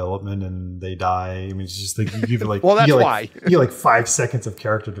character development and they die. I mean, it's just like, you give it like, well, that's why. You get like 5 seconds of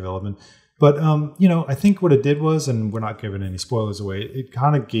character development. But, I think what it did was, and we're not giving any spoilers away, it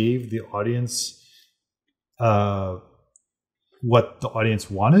kind of gave the audience what the audience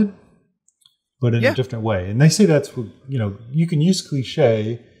wanted, but in a different way. And they say that's, you can use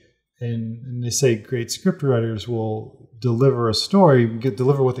cliche and they say great script writers will deliver a story,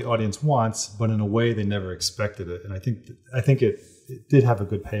 deliver what the audience wants, but in a way they never expected it. And I think it did have a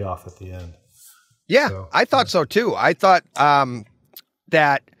good payoff at the end. Yeah, so, I thought so too. I thought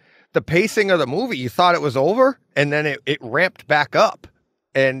that the pacing of the movie, you thought it was over, and then it ramped back up,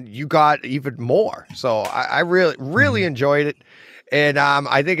 and you got even more. So I really enjoyed it. And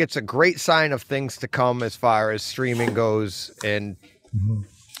I think it's a great sign of things to come as far as streaming goes. And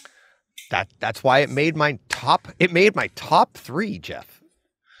that's why it made my top 3, Jeff.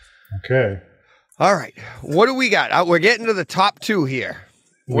 Okay. All right. What do we got? We're getting to the top 2 here.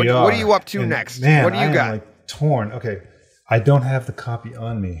 What are you up to next? Man, what do you got? Like torn. Okay. I don't have the copy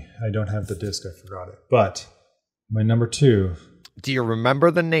on me. I don't have the disc. I forgot it. But my number 2. Do you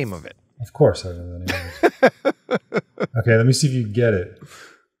remember the name of it? Of course I remember the name of it. Okay, let me see if you get it.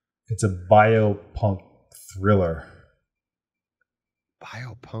 It's a biopunk thriller.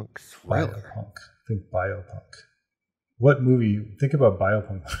 Biopunk thriller? Biopunk. Think biopunk. What movie? Think about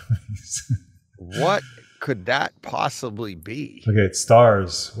biopunk movies. What could that possibly be? Okay, it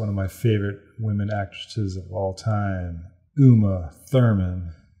stars one of my favorite women actresses of all time, Uma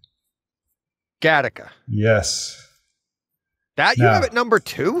Thurman. Gattaca. Yes. That you have at number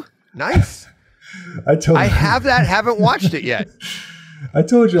 2? Nice. I have that, haven't watched it yet. I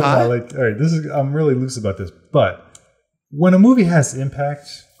told you all right, I'm really loose about this, but when a movie has impact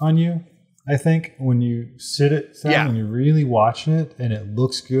on you, I think when you sit it down and you really watch it and it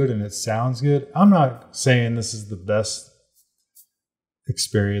looks good and it sounds good, I'm not saying this is the best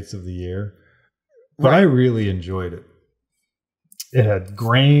experience of the year, but I really enjoyed it. It had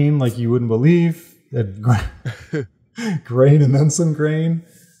grain like you wouldn't believe. It had grain and then some grain.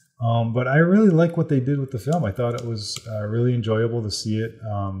 But I really like what they did with the film. I thought it was really enjoyable to see it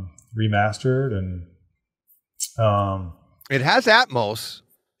remastered, and it has Atmos.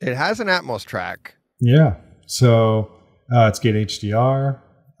 It has an Atmos track. Yeah. So it's good HDR.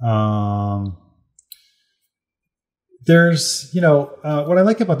 There's, what I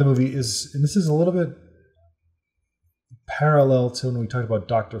like about the movie is, and this is a little bit parallel to when we talked about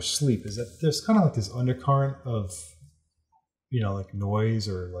Dr. Sleep, is that there's kind of like this undercurrent of like noise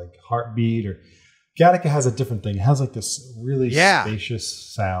or like heartbeat. Or Gattaca has a different thing. It has like this really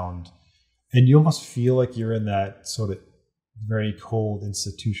spacious sound, and you almost feel like you're in that sort of very cold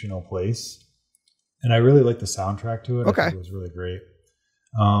institutional place. And I really like the soundtrack to it. Okay. I think it was really great.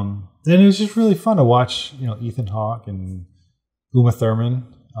 And it was just really fun to watch, Ethan Hawke and Uma Thurman,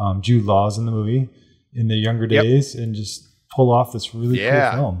 Jude Law's in the movie in their younger days, and just pull off this really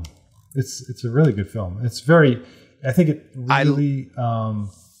cool film. It's a really good film. It's very. I think it really.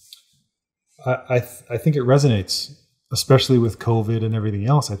 I think it resonates, especially with COVID and everything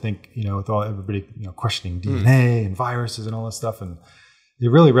else. I think with everybody questioning DNA and viruses and all this stuff, and it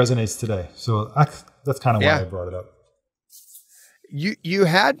really resonates today. So that's kind of why I brought it up. You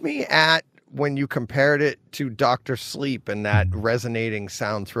had me at when you compared it to Dr. Sleep and that resonating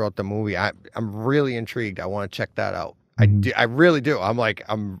sound throughout the movie. I'm really intrigued. I want to check that out. I really do.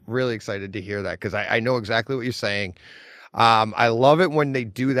 I'm really excited to hear that, because I know exactly what you're saying. I love it when they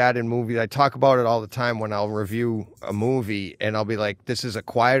do that in movies. I talk about it all the time when I'll review a movie, and I'll be like, this is a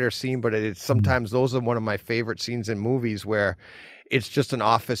quieter scene, but it's sometimes those are one of my favorite scenes in movies where it's just an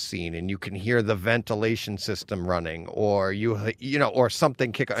office scene and you can hear the ventilation system running, or or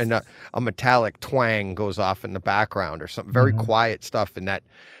something and a metallic twang goes off in the background, or some very quiet stuff. And that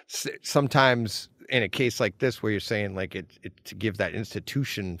sometimes in a case like this, where you're saying like it to give that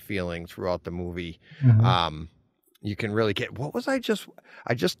institution feeling throughout the movie, you can really get. What was I just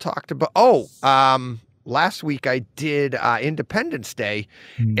talked about? Last week I did Independence Day,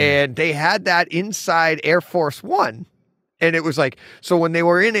 and they had that inside Air Force One. And it was like, so when they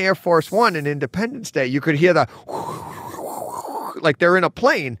were in Air Force One and Independence Day, you could hear the like they're in a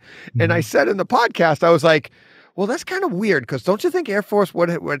plane. And I said in the podcast, I was like, well, that's kind of weird, because don't you think Air Force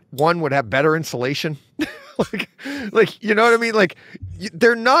One would have better insulation? like you know what I mean? Like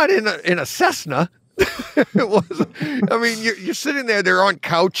they're not in a Cessna. You're sitting there. They're on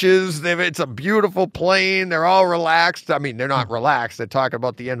couches. It's a beautiful plane. They're all relaxed. I mean, they're not relaxed. They're talking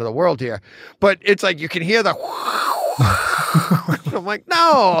about the end of the world here, but it's like you can hear the. I'm like,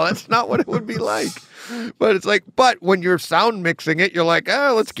 no, that's not what it would be like. But it's like, but when you're sound mixing it, you're like,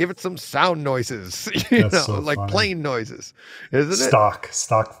 let's give it some sound noises, so like funny. Plane noises, isn't it?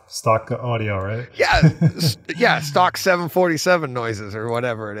 Stock audio, right? Yeah, stock 747 noises or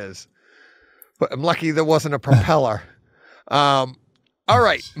whatever it is. But I'm lucky there wasn't a propeller. All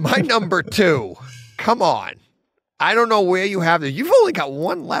right, my number 2. Come on, I don't know where you have this. You've only got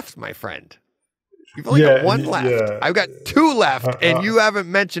one left, my friend. You've only got one left. Yeah. I've got two left, and you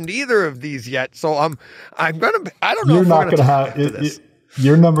haven't mentioned either of these yet. So I'm gonna. I don't know. You're if not we're gonna have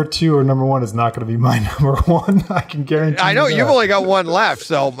your number 2 or number 1 is not going to be my number 1. I can guarantee. I know you've only got one left,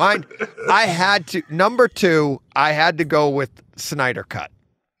 so mine. I had to number 2. I had to go with Snyder Cut.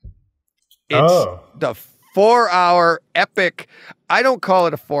 It's the 4-hour epic. I don't call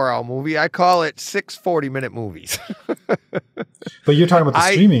it a 4-hour movie. I call it 6 40-minute movies. But you're talking about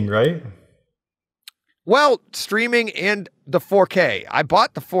the streaming, right? Well, streaming and the 4K. I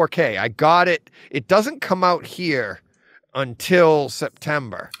bought the 4K. I got it. It doesn't come out here until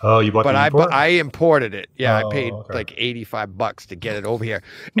September. Oh, you bought the import? I imported it. Yeah, I paid like $85 to get it over here.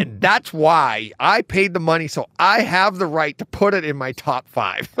 And that's why I paid the money, so I have the right to put it in my top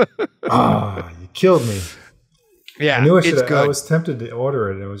 5. You killed me. Yeah, I knew I it's good. I was tempted to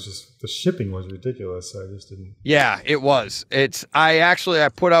order it, and it was just the shipping was ridiculous, so I just didn't. Yeah, it was. I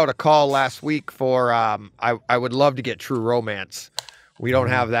put out a call last week for I would love to get True Romance. We don't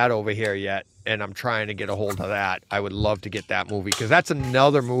have that over here yet, and I'm trying to get a hold of that. I would love to get that movie because that's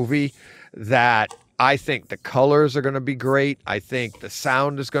another movie that I think the colors are going to be great. I think the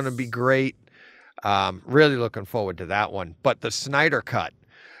sound is going to be great. Really looking forward to that one. But the Snyder Cut,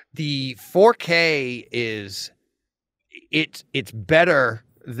 the 4K is it's better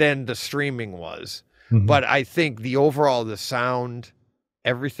than the streaming was. Mm-hmm. But I think the overall, the sound,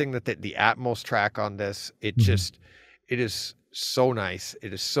 everything that the Atmos track on this, it is so nice.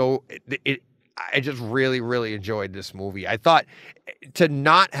 It is so, I just really, really enjoyed this movie. I thought to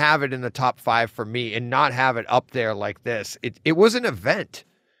not have it in the top 5 for me and not have it up there like this, it was an event.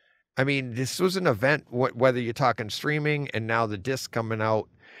 I mean, this was an event, whether you're talking streaming and now the disc coming out,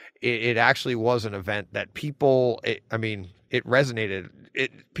 it actually was an event that people, it resonated.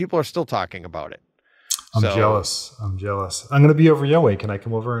 People are still talking about it. I'm jealous. I'm going to be over your way. Can I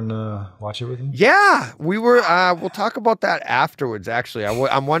come over and watch it with you? Yeah, we were. We'll talk about that afterwards. Actually,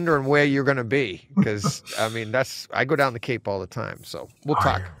 I'm wondering where you're going to be because I go down the Cape all the time, so we'll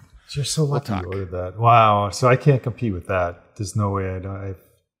talk. You're so lucky you ordered that. Wow. So I can't compete with that. There's no way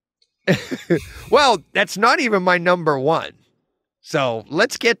Well, that's not even my number 1. So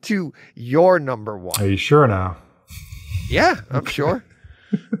let's get to your number 1. Are you sure now? Yeah, I'm sure.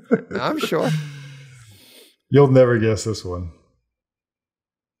 I'm sure. You'll never guess this one.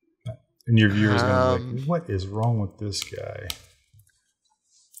 And your viewers are going to be like, what is wrong with this guy?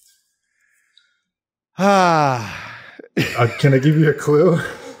 Can I give you a clue?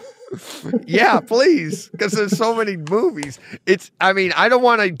 Yeah, please. Because there's so many movies. I don't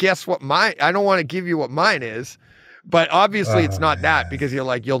want to guess I don't want to give you what mine is. But obviously it's not that because you're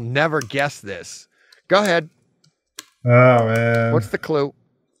like, you'll never guess this. Go ahead. Oh, man. What's the clue?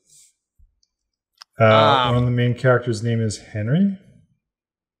 One of the main characters' name is Henry.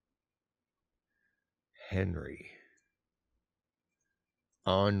 Henry.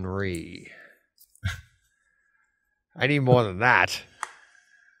 Henri. I need more than that.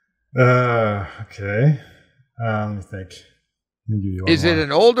 Okay. Let me think. Let me give you one Is it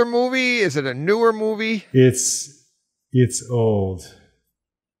an older movie? Is it a newer movie? It's old.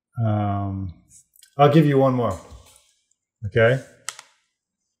 I'll give you one more. Okay.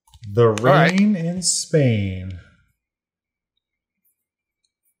 The Rain in Spain.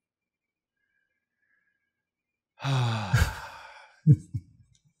 I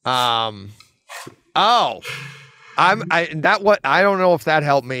don't know if that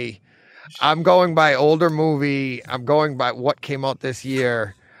helped me. I'm going by older movie. I'm going by what came out this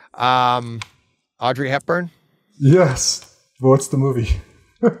year. Audrey Hepburn. Yes. What's the movie?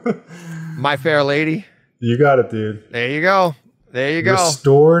 My Fair Lady. You got it, dude. There you go. There you go.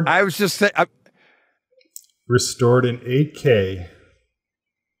 Restored. I was just saying. Restored in 8K.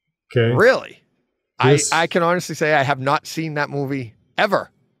 Okay. Really? I can honestly say I have not seen that movie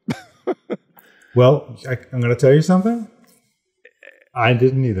ever. Well, I'm going to tell you something. I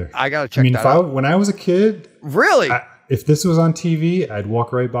didn't either. I got to check that out. When I was a kid. Really? If this was on TV, I'd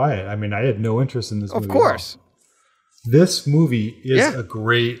walk right by it. I had no interest in this movie. Of course. This movie is a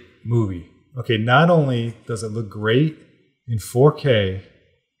great movie. Okay, not only does it look great in 4K,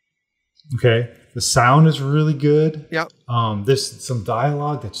 okay, the sound is really good. Yep. There's some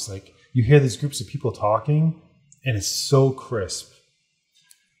dialogue that's like, you hear these groups of people talking, and it's so crisp.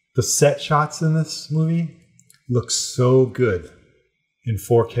 The set shots in this movie look so good in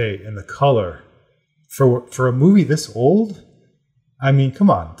 4K, and the color for a movie this old. Come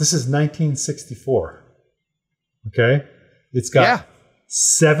on, this is 1964. Okay, it's got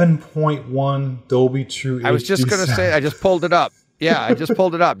 7.1 Dolby True HD. I was just going to say, I just pulled it up. Yeah, I just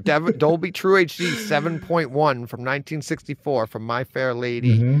pulled it up. Dolby True HD 7.1 from 1964 from My Fair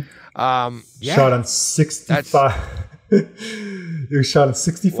Lady. Mm-hmm. Shot on 65. It was shot on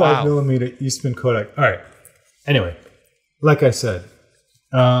 65 millimeter Eastman Kodak. All right. Anyway, like I said,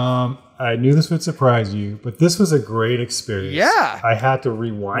 I knew this would surprise you, but this was a great experience. Yeah. I had to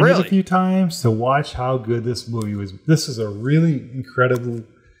rewind it a few times to watch how good this movie was. This is a really incredible.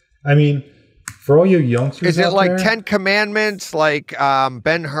 I mean, for all you youngsters, is it out like there, 10 Commandments, like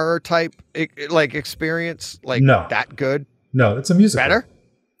Ben-Hur type, like experience, like no, that good? No, it's a musical. Better?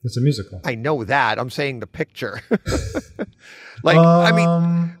 It's a musical. I know that. I'm saying the picture. Like, I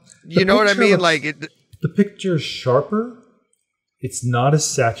mean, you know what I mean? Like the picture is sharper. It's not as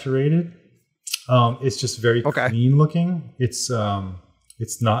saturated. It's just very clean looking. It's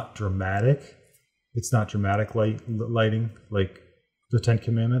not dramatic. It's not dramatic lighting like the 10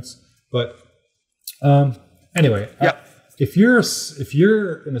 Commandments. But anyway, if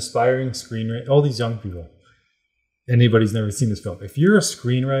you're an aspiring screenwriter, all these young people, anybody's never seen this film. If you're a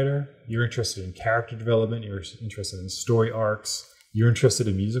screenwriter, you're interested in character development, you're interested in story arcs, you're interested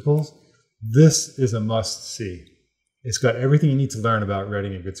in musicals, this is a must see. It's got everything you need to learn about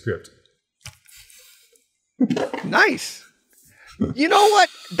writing a good script. Nice. You know what?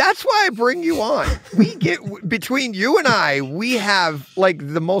 That's why I bring you on. We get, between you and I, we have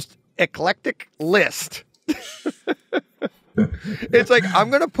like the most eclectic list. It's like, I'm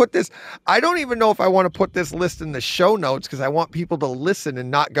going to put this, I don't even know if I want to put this list in the show notes because I want people to listen and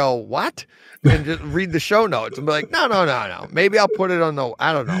not go, what? And just read the show notes and be like, no. Maybe I'll put it on the,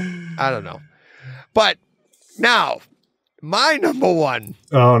 I don't know. But now, my number one.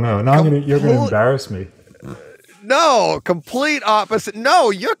 Oh, no. Now you're going to embarrass me. No, complete opposite. No,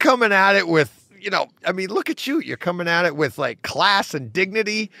 you're coming at it with, I mean, look at you. You're coming at it with like class and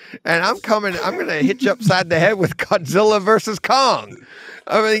dignity. And I'm going to hit you upside the head with Godzilla versus Kong.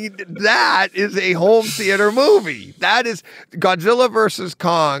 I mean, that is a home theater movie. That is Godzilla versus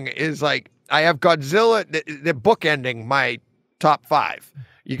Kong is like, I have Godzilla, the bookending my top 5.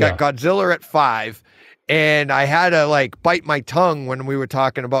 You got Godzilla at 5. And I had to like bite my tongue when we were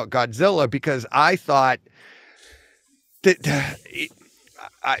talking about Godzilla because I thought that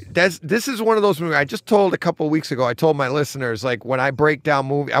this is one of those movies I just told a couple of weeks ago. I told my listeners, like, when I break down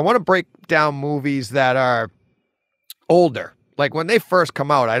movies, I want to break down movies that are older. Like when they first come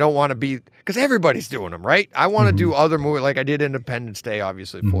out, I don't want to be, because everybody's doing them, right? I want to do other movies, like I did Independence Day,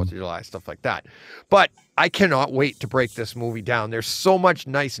 obviously, 4th of July, stuff like that. But I cannot wait to break this movie down. There's so much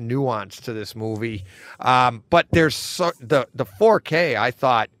nice nuance to this movie. But there's the 4K, I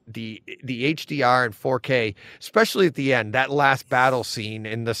thought, the HDR and 4K, especially at the end, that last battle scene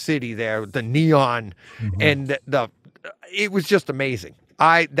in the city there, the neon, and it was just amazing.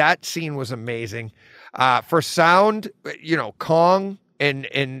 That scene was amazing. For sound, Kong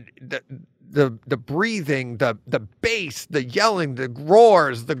and the breathing, the bass, the yelling, the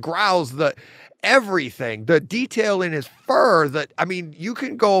roars, the growls, the everything, the detail in his fur. That, I mean, you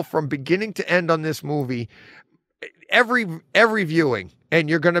can go from beginning to end on this movie, every viewing, and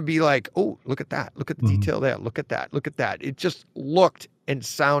you're going to be like, oh, look at that. Look at the detail there. Look at that. Look at that. It just looked and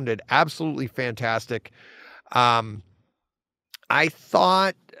sounded absolutely fantastic. I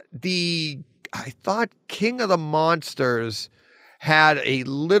thought King of the Monsters had a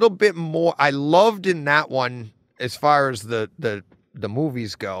little bit more. I loved in that one, as far as the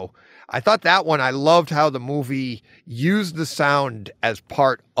movies go. I thought that one, I loved how the movie used the sound as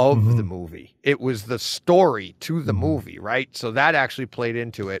part of the movie. It was the story to the movie, right? So that actually played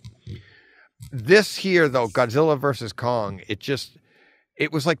into it. This here, though, Godzilla versus Kong,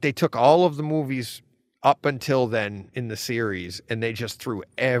 it was like they took all of the movies up until then in the series, and they just threw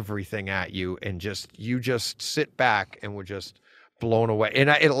everything at you, and you just sit back and were just blown away. And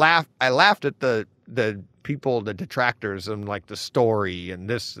I laughed at the people, the detractors, and like the story and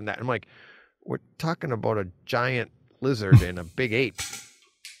this and that. I'm like, we're talking about a giant lizard and a big ape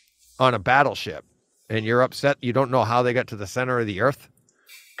on a battleship, and you're upset you don't know how they got to the center of the earth?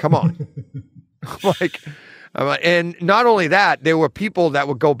 Come on. And not only that, there were people that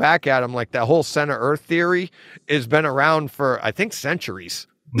would go back at him, like that whole center earth theory has been around for, I think, centuries.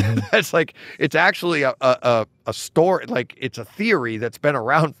 It's like, it's actually a story, like it's a theory that's been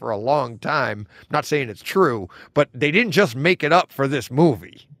around for a long time. I'm not saying it's true, but they didn't just make it up for this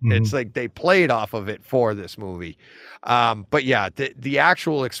movie. It's like they played off of it for this movie. But yeah, the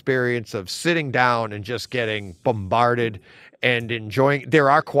actual experience of sitting down and just getting bombarded and enjoying.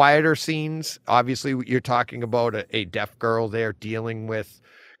 There are quieter scenes. Obviously, you're talking about a deaf girl there dealing with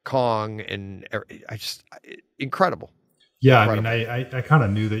Kong, and incredible. Yeah, incredible. I mean, I kind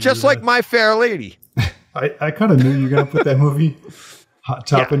of knew that. Just like My Fair Lady. I kind of knew you were going to put that movie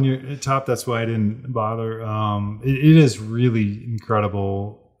top in your top. That's why I didn't bother. It is really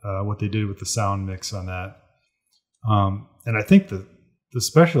incredible what they did with the sound mix on that. And I think the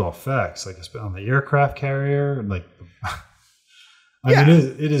special effects, like on the aircraft carrier, like, I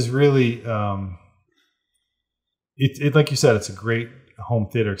mean, it is really, it like you said, it's a great home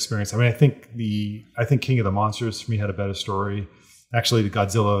theater experience. I mean, I think King of the Monsters for me had a better story. Actually, the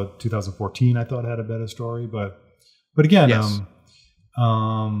Godzilla 2014 I thought had a better story, but again, Yes.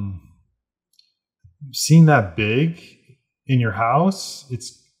 Seeing that big in your house,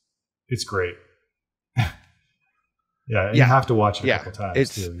 it's great. Yeah, you have to watch it a couple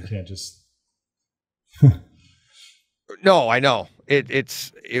times too. You can't just. No, I know it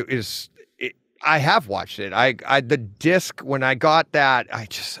is. I have watched it. The disc, when I got that, I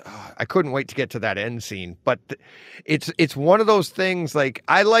couldn't wait to get to that end scene. But it's one of those things, like,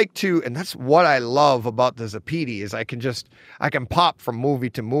 I like to, and that's what I love about the Zapiti, is I can pop from movie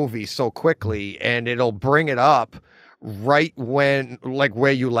to movie so quickly, and it'll bring it up right when, like,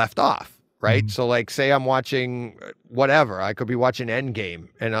 where you left off. Right. Mm-hmm. So, like, say I'm watching whatever, I could be watching Endgame,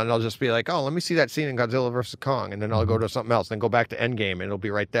 and I'll just be like, oh, let me see that scene in Godzilla versus Kong. And then I'll go to something else, then go back to Endgame, and it'll be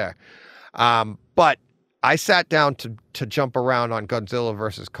right there. But I sat down to jump around on Godzilla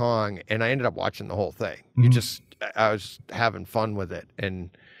versus Kong, and I ended up watching the whole thing. Mm-hmm. I was having fun with it, and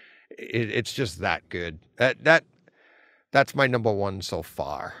it's just that good. That's my number one so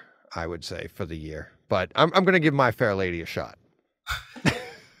far, I would say, for the year. But I'm going to give My Fair Lady a shot.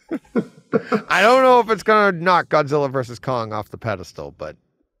 I don't know if it's going to knock Godzilla versus Kong off the pedestal, but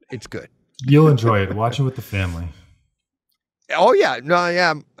it's good. You'll enjoy it. Watch it with the family. Oh yeah, no,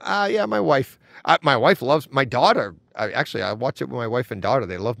 yeah, My wife loves. My daughter. I watch it with my wife and daughter.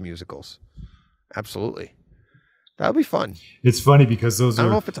 They love musicals. Absolutely, that'll be fun. It's funny because those are. I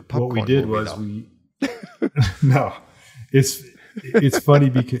don't know if it's a popcorn what we did movie, was we. No, it's funny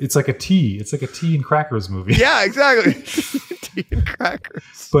because it's like a tea. It's like a tea and crackers movie. Yeah, exactly. Tea and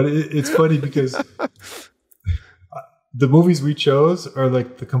crackers. But it's funny because the movies we chose are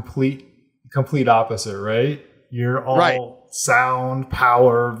like the complete opposite, right? You're all sound,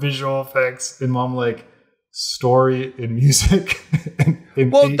 power, visual effects, and Mom like story and music.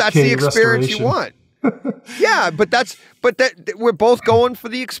 And well, that's the experience you want. Yeah, but we're both going for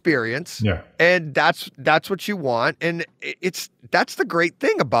the experience. Yeah, and that's what you want, and that's the great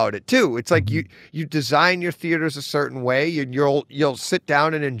thing about it too. It's like you design your theaters a certain way, and you'll sit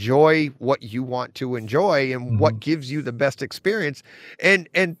down and enjoy what you want to enjoy and what gives you the best experience. And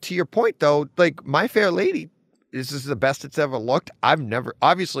to your point though, like My Fair Lady, this is the best it's ever looked.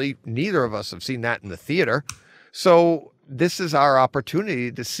 Obviously, neither of us have seen that in the theater, so this is our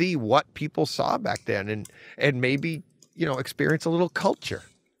opportunity to see what people saw back then, and maybe, experience a little culture.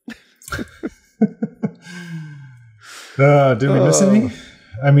 Did we miss any?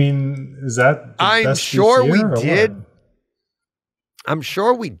 I mean, is that the I'm best sure we this year, did. I'm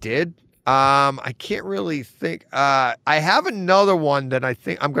sure we did. I can't really think. I have another one that I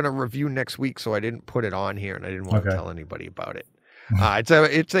think I'm going to review next week, so I didn't put it on here, and I didn't want to tell anybody about it.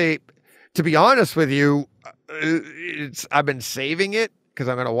 To be honest with you, I've been saving it because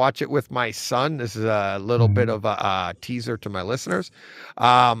I'm going to watch it with my son. This is a little bit of a teaser to my listeners.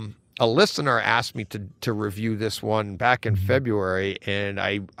 A listener asked me to review this one back in February, and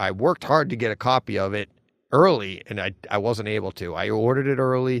I worked hard to get a copy of it early, and I wasn't able to. I ordered it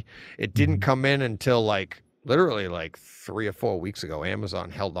early. It didn't come in until literally 3 or 4 weeks ago.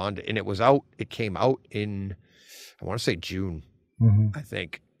 Amazon held on to it, and it came out in, I want to say June, I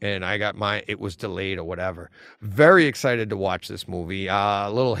think. And I got it was delayed or whatever. Very excited to watch this movie. A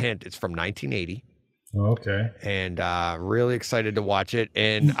little hint, it's from 1980. Okay. And really excited to watch it.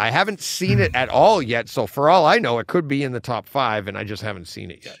 And I haven't seen it at all yet. So for all I know, it could be in the top 5, and I just haven't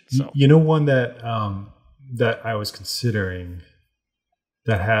seen it yet. So one that I was considering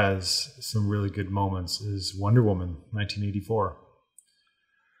that has some really good moments is Wonder Woman 1984.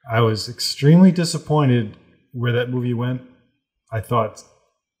 I was extremely disappointed where that movie went. I thought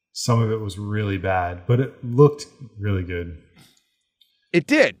some of it was really bad, but it looked really good. It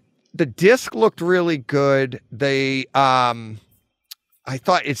did. The disc looked really good. I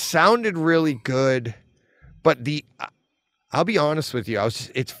thought it sounded really good, but I'll be honest with you.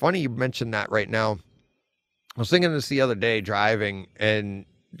 It's funny you mentioned that right now. I was thinking this the other day driving and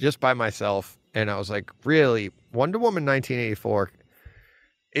just by myself, and I was like, really, Wonder Woman 1984,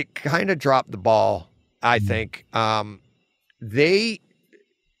 it kind of dropped the ball, I think.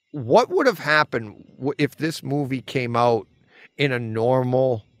 What would have happened if this movie came out in a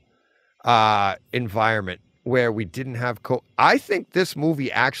normal environment where we didn't have I think this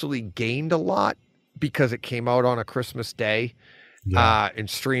movie actually gained a lot because it came out on a Christmas day. Yeah. In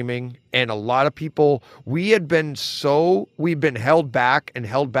streaming, and a lot of people, we've been held back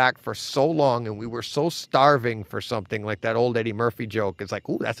for so long, and we were so starving for something like that old Eddie Murphy joke. It's like,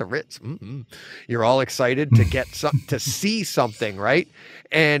 ooh, that's a Ritz. Mm-mm. You're all excited to get to see something, right?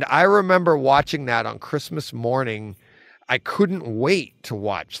 And I remember watching that on Christmas morning. I couldn't wait to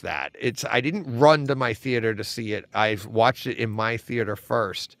watch that. I didn't run to my theater to see it. I watched it in my theater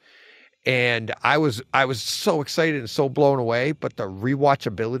first. And I was so excited and so blown away, but the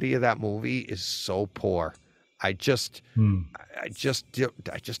rewatchability of that movie is so poor. I just don't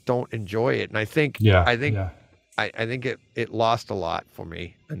enjoy it. And I think it lost a lot for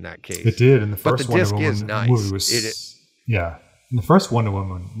me in that case. It did. And the first but the Wonder disc Woman is nice. movie was And the first Wonder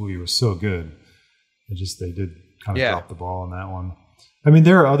Woman movie was so good. They did kind of drop the ball on that one. I mean,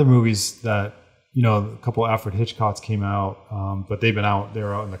 there are other movies that, a couple of Alfred Hitchcocks came out, but they've been out.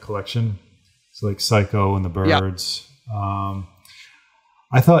 They're out in the collection. So like Psycho and the Birds. Yep.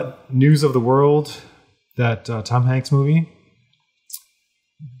 I thought News of the World, that Tom Hanks movie.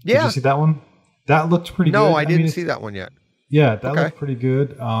 Yeah. Did you see that one? That looked pretty good. No, I didn't see that one yet. Yeah, that looked pretty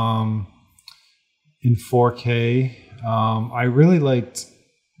good. In 4K. I really liked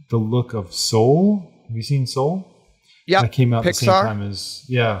the look of Soul. Have you seen Soul? Yeah. That came out at the same time as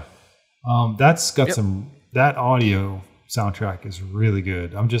that's got that audio soundtrack is really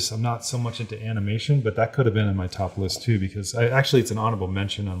good. I'm not so much into animation, but that could have been in my top list too, because it's an honorable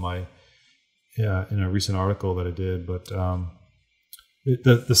mention on my in a recent article that I did. But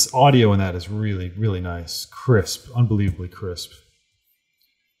this audio in that is really, really nice, crisp, unbelievably crisp.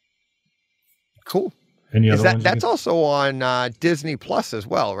 Cool. Any other ones? That's also on Disney Plus as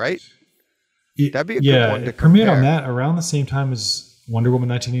well, right? That'd be a good one to it premiered compare. on that around the same time as Wonder Woman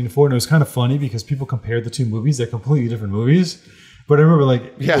 1984, and it was kind of funny because people compared the two movies. They're completely different movies. But I remember,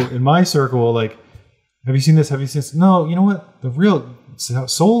 in my circle, have you seen this? Have you seen this? No, you know what? The real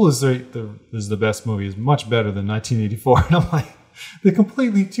Soul is the best movie. It's much better than 1984. And I'm like, they're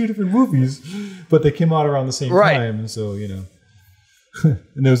completely two different movies, but they came out around the same time. And so, and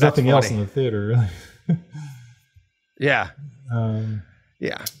there was nothing else in the theater, really. Yeah.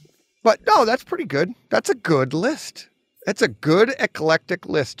 Yeah. But no, that's pretty good. That's a good list. That's a good eclectic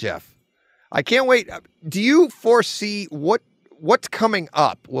list, Jeff. I can't wait. Do you foresee what's coming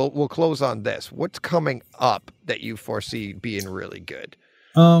up? We'll close on this. What's coming up that you foresee being really good?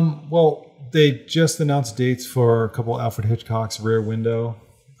 Well, they just announced dates for a couple of Alfred Hitchcock's Rear Window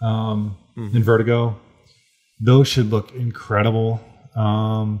and Vertigo. Those should look incredible.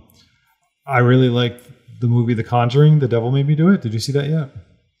 I really liked the movie The Conjuring, The Devil Made Me Do It. Did you see that yet?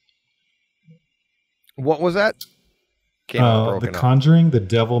 What was that? The Conjuring, The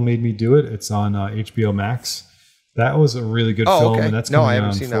Devil Made Me Do It. It's on HBO Max. That was a really good film, and that's coming out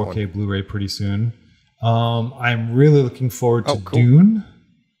on 4K Blu-ray pretty soon. I'm really looking forward to Dune.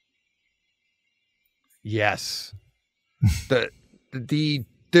 Yes.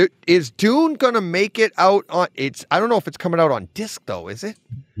 Is Dune gonna make it out on? I don't know if it's coming out on disc though. Is it?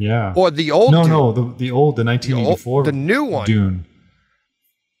 Yeah. Or the old? No, the 1984, the new one, Dune.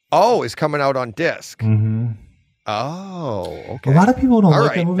 Oh, is coming out on disc. Mm-hmm. Oh, okay. A lot of people don't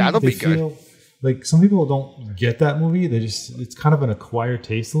like that movie. That'll be good. Like some people don't get that movie. It's kind of an acquired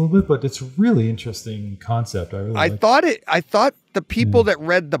taste a little bit, but it's a really interesting concept. I thought the people that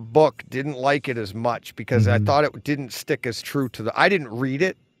read the book didn't like it as much because I thought it didn't stick as true to I didn't read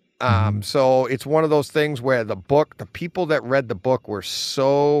it. So it's one of those things where the people that read the book were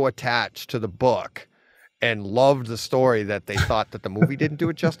so attached to the book and loved the story that they thought that the movie didn't do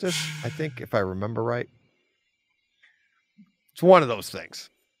it justice. I think, if I remember right. It's one of those things.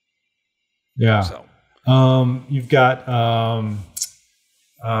 Yeah. So, you've got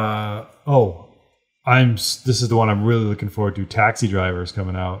this is the one I'm really looking forward to. Taxi Driver is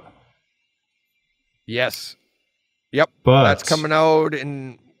coming out. Yes. Yep. But that's coming out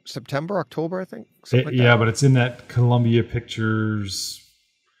in September, October, I think. But it's in that Columbia Pictures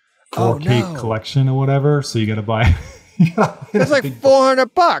 4K collection or whatever. So you got to buy. It's like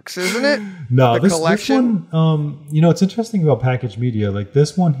 $400, isn't it? No, this one. It's interesting about packaged media. Like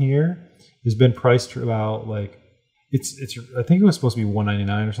this one here has been priced about it's. I think it was supposed to be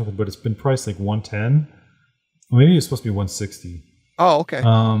 $199 or something, but it's been priced like $110, or maybe it's supposed to be $160. Oh, okay.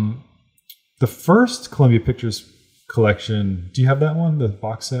 The first Columbia Pictures collection. Do you have that one? The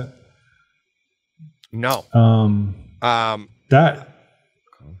box set? No.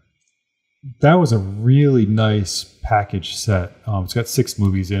 That was a really nice package set. It's got 6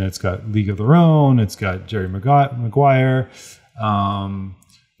 movies in it. It's got League of Their Own. It's got Jerry Maguire.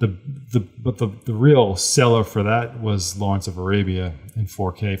 The real seller for that was Lawrence of Arabia in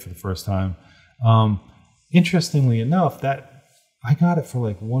 4K for the first time. Interestingly enough, that I got it for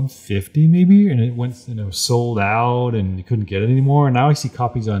like $150 maybe, and it was sold out, and you couldn't get it anymore. And now I see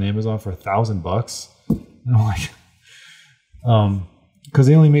copies on Amazon for $1,000, and I'm like, because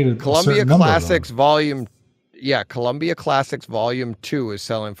they only made Columbia Classics Volume. Yeah, Columbia Classics Volume 2 is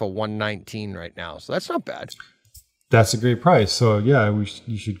selling for $119 right now, so that's not bad. That's a great price. So yeah,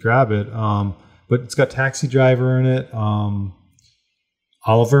 you should grab it. But it's got Taxi Driver in it.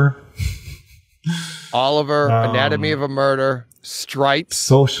 Oliver, Anatomy of a Murder, Stripes,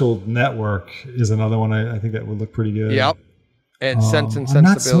 Social Network is another one I think that would look pretty good. Yep, and Sense and I'm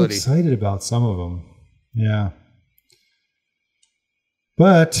not Sensibility. so excited about some of them. Yeah,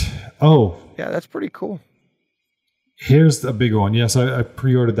 but yeah, that's pretty cool. Here's a bigger one. Yes, I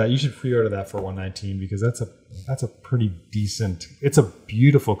pre-ordered that. You should pre-order that for $119 because that's a pretty decent. It's a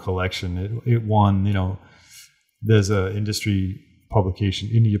beautiful collection. It won. There's a industry publication,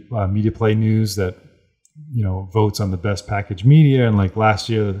 Media Play News, that votes on the best packaged media. And like last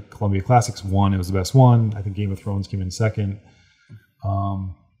year, the Columbia Classics won. It was the best one. I think Game of Thrones came in second.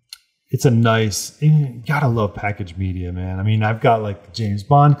 It's a nice. You gotta love packaged media, man. I mean, I've got like the James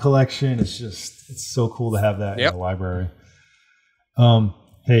Bond collection. It's so cool to have that in the library.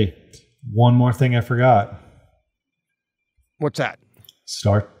 Hey, one more thing I forgot. What's that?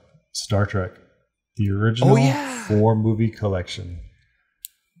 Star Trek, the original 4-movie collection,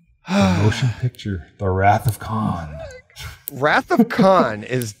 the motion picture, The Wrath of Khan. Wrath of Khan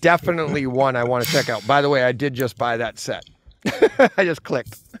is definitely one I want to check out. By the way, I did just buy that set. I just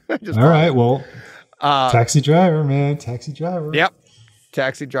clicked. All right, well, Taxi Driver, man, Taxi Driver. Yep,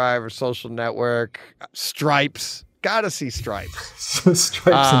 Taxi Driver, Social Network, Stripes. Gotta see Stripes.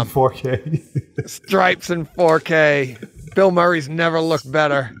 Stripes in 4K. Stripes in 4K. Bill Murray's never looked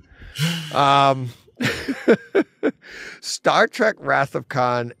better. Star Trek Wrath of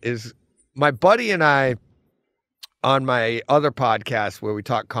Khan is my buddy and I. On my other podcast where we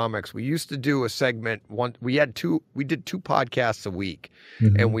talk comics, we used to do a segment. We did 2 podcasts a week,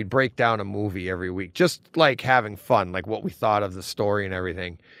 and we'd break down a movie every week, just like having fun, like what we thought of the story and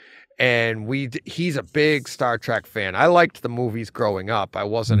everything. And he's a big Star Trek fan. I liked the movies growing up. I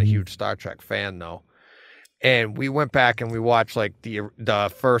wasn't a huge Star Trek fan though. And we went back and we watched like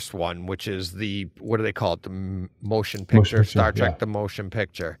the first one, which is what do they call it? The motion picture, Star Trek, the motion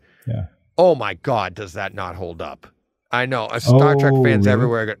picture. Yeah. Oh my God, does that not hold up? I know. Star Trek fans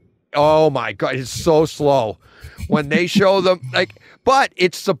everywhere go, oh my God, it's so slow. When they show them, but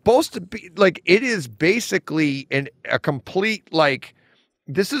it's supposed to be, it is basically a complete,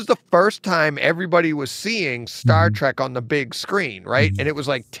 this is the first time everybody was seeing Star Trek on the big screen, right? And it was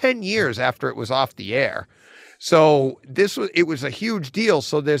 10 years after it was off the air. So it was a huge deal.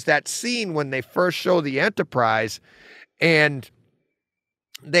 So there's that scene when they first show the Enterprise, and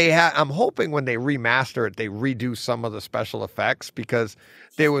I'm hoping when they remaster it, they redo some of the special effects, because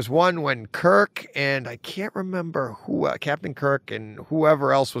there was one when Kirk and I can't remember who, Captain Kirk and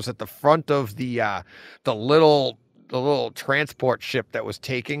whoever else was at the front of the little transport ship that was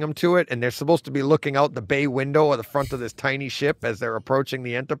taking them to it, and they're supposed to be looking out the bay window or the front of this tiny ship as they're approaching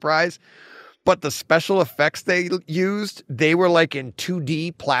the Enterprise. But the special effects they used, they were in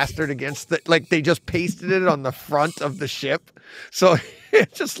 2D plastered against they just pasted it on the front of the ship. So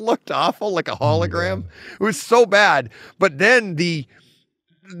it just looked awful, like a hologram. It was so bad. But then the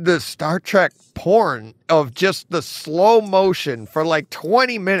Star Trek porn of just the slow motion for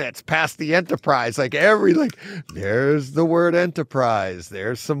 20 minutes past the Enterprise, there's the word Enterprise,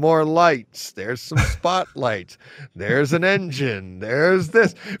 there's some more lights, there's some spotlights, there's an engine, there's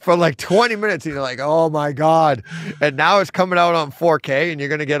this, for 20 minutes, and you're like, oh my God. And now it's coming out on 4K, and you're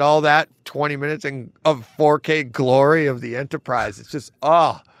going to get all that 20 minutes of 4K glory of the Enterprise. It's just,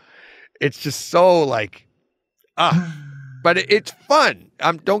 it's just so but it's fun.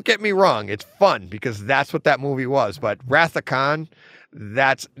 Don't get me wrong. It's fun because that's what that movie was. But Wrath of Khan,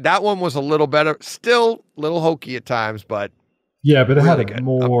 that one was a little better. Still a little hokey at times, but yeah, but it really had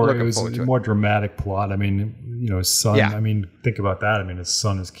it was a more dramatic plot. I mean, his son. Yeah. I mean, think about that. I mean, his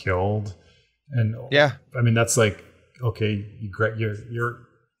son is killed, and I mean, that's okay. You're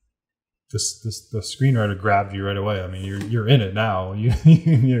the screenwriter grabbed you right away. I mean, you're in it now. You're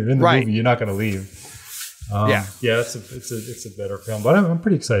in the movie. You're not going to leave. It's a better film, but I'm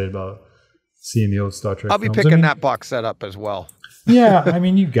pretty excited about seeing the old Star Trek. I'll be picking that box set up as well. Yeah, I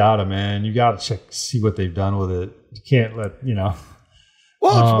mean, you gotta see what they've done with it. You can't let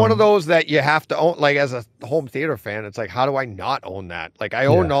Well, it's one of those that you have to own. As a home theater fan, it's how do I not own that? I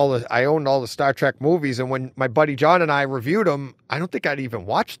own all the Star Trek movies, and when my buddy John and I reviewed them, I don't think I'd even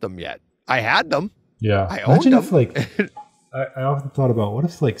watched them yet. I had them. Yeah, I owned them. I often thought about what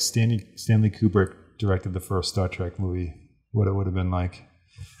if like Stanley Kubrick directed the first Star Trek movie, what it would have been like.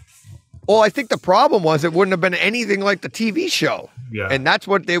 Well, I think the problem was it wouldn't have been anything like the TV show. Yeah. And that's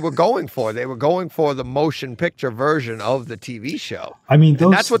what they were going for. They were going for the motion picture version of the TV show. I mean,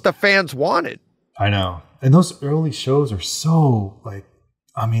 that's what the fans wanted. I know. And those early shows are so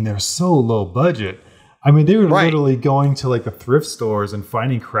they're so low budget. I mean, they were literally going to like the thrift stores and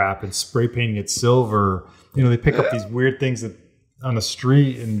finding crap and spray painting it silver. You know, they pick up these weird things on the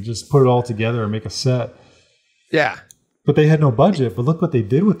street and just put it all together and make a set. Yeah. But they had no budget. But look what they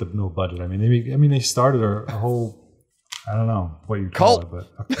did with the no budget. I mean, they started a whole, I don't know what you call cult.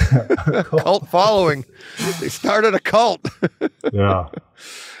 It, but a cult following. They started a cult. Yeah.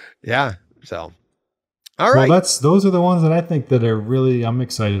 Yeah. So, all right. Well, those are the ones that I think that are really I'm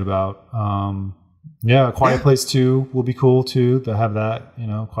excited about. Quiet Place 2 will be cool too. To have that,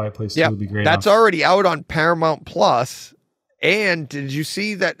 Quiet Place 2 would be great. That's already out on Paramount Plus. And did you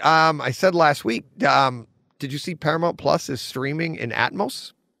see that? I said last week. Did you see Paramount Plus is streaming in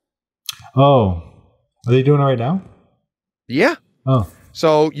Atmos? Oh, are they doing it right now? Yeah. Oh,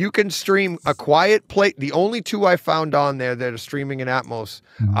 so you can stream A Quiet Place. The only two I found on there that are streaming in Atmos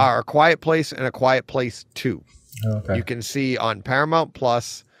are A Quiet Place and A Quiet Place 2. Oh, okay. You can see on Paramount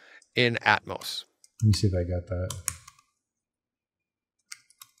Plus in Atmos. Let me see if I got that.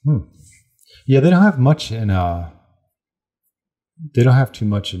 Yeah, they don't have much in. They don't have too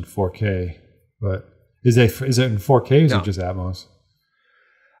much in 4K, but is it in 4K or is it just Atmos?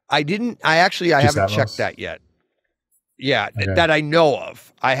 I haven't Atmos? Checked that yet. Yeah, okay. That I know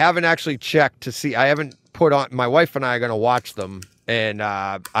of. I haven't actually checked to see. I haven't put on. My wife and I are going to watch them, and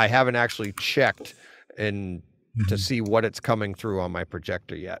I haven't actually checked to see what it's coming through on my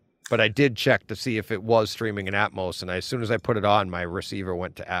projector yet. But I did check to see if it was streaming in Atmos, and as soon as I put it on, my receiver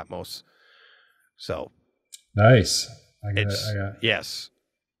went to Atmos. So nice. Yes.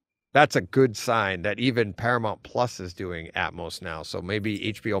 That's a good sign that even Paramount Plus is doing Atmos now. So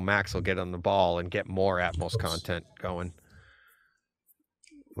maybe HBO Max will get on the ball and get more Atmos content going.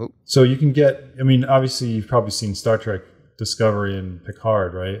 Oop. So you can get, obviously you've probably seen Star Trek Discovery and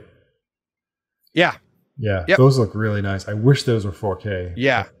Picard, right? Yeah. Yeah. Yep. Those look really nice. I wish those were 4K.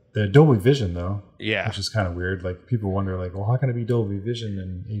 Yeah. They're Dolby Vision though. Yeah. Which is kind of weird. Like people wonder well, how can it be Dolby Vision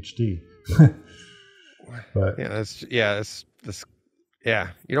in HD? But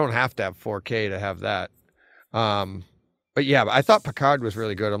you don't have to have 4K to have that. But I thought Picard was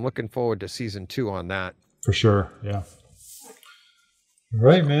really good. I'm looking forward to season 2 on that. For sure. Yeah. All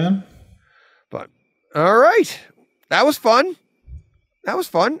right, man. But all right. That was fun.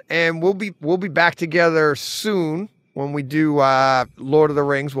 And we'll be back together soon when we do Lord of the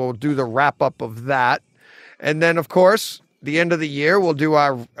Rings. We'll do the wrap up of that. And then of course, the end of the year we'll do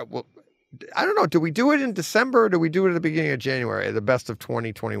I don't know. Do we do it in December or do we do it at the beginning of January? The best of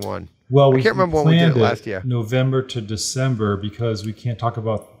 2021. Well, I can't remember when we did it last year. November to December because we can't talk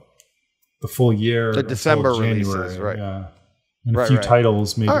about the full year. The December January, releases, right? Yeah, and a few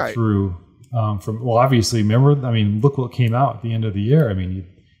titles made it through. Obviously, remember. Look what came out at the end of the year. You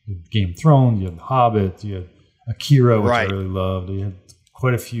had Game of Thrones, you had The Hobbit, you had Akira, which I really loved. You had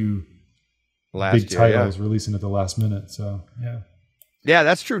quite a few big titles releasing at the last minute. So yeah. Yeah,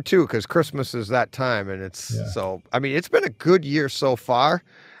 that's true too, because Christmas is that time, and it's it's been a good year so far,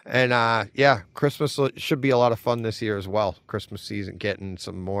 and Christmas should be a lot of fun this year as well. Christmas season, getting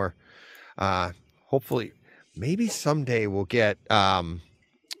some more. Hopefully, maybe someday we'll get.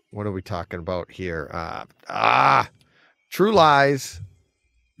 What are we talking about here? True Lies,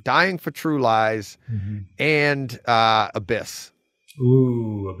 Dying for True Lies, and Abyss.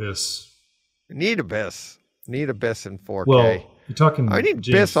 Ooh, Abyss. Need Abyss in 4K. Well, you're talking. I need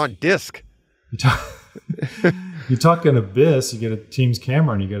Abyss on disc. You're talking Abyss. You get a Teams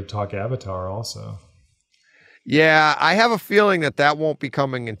camera, and you got to talk Avatar also. Yeah, I have a feeling that won't be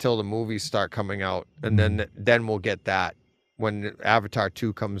coming until the movies start coming out, and then we'll get that. When Avatar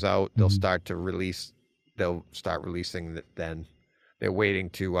 2 comes out, they'll start releasing it then. They're waiting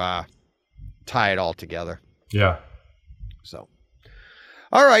to tie it all together. Yeah. So,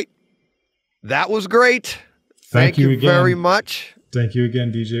 all right. That was great. Thank you again. Very much. Thank you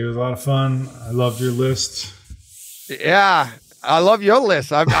again, DJ. It was a lot of fun. I loved your list. Yeah, I love your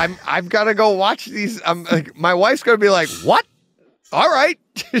list. I've got to go watch these. My wife's going to be like, "What? All right."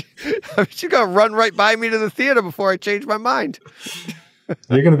 She's going to run right by me to the theater before I change my mind.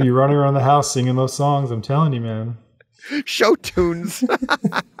 You're going to be running around the house singing those songs. I'm telling you, man. Show tunes.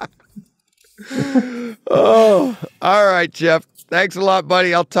 Oh, all right, Jeff. Thanks a lot,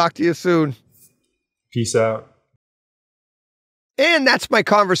 buddy. I'll talk to you soon. Peace out. And that's my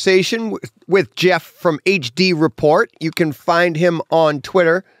conversation with Jeff from HD Report. You can find him on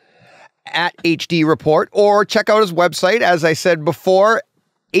Twitter at HD Report, or check out his website, as I said before,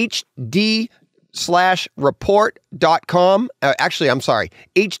 hd-report.com. Actually, I'm sorry,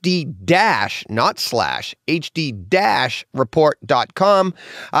 hd- not slash, hd-report.com.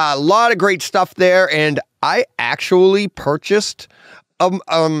 A lot of great stuff there, and I actually purchased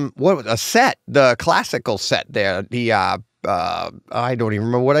a set, the classical set there, I don't even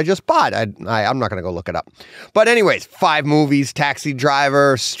remember what I just bought. I'm not going to go look it up. But anyways, 5 movies, Taxi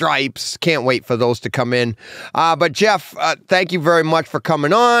Driver, Stripes. Can't wait for those to come in. But Jeff, thank you very much for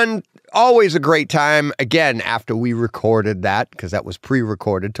coming on. Always a great time. Again, after we recorded that, because that was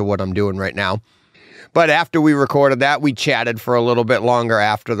pre-recorded to what I'm doing right now. But after we recorded that, we chatted for a little bit longer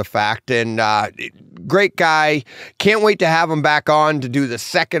after the fact. And great guy. Can't wait to have him back on to do the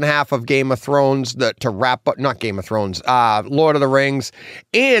second half of Game of Thrones, to wrap up, not Game of Thrones, Lord of the Rings.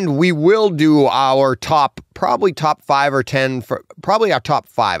 And we will do our probably top 5 or 10, probably our top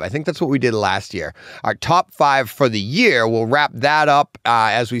 5. I think that's what we did last year. Our top 5 for the year. We'll wrap that up,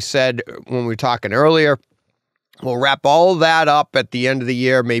 as we said when we were talking earlier. We'll wrap all that up at the end of the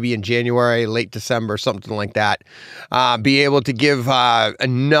year, maybe in January, late December, something like that. Be able to give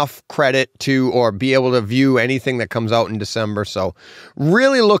enough credit to, or be able to view anything that comes out in December. So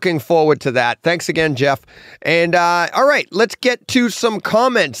really looking forward to that. Thanks again, Jeff. And all right, let's get to some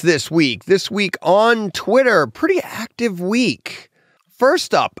comments this week. This week on Twitter, pretty active week.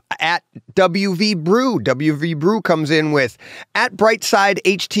 First up, at WV Brew. WV Brew comes in with, at Brightside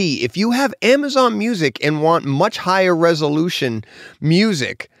HT, if you have Amazon Music and want much higher resolution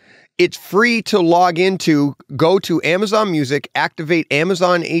music, it's free to log into. Go to Amazon Music, activate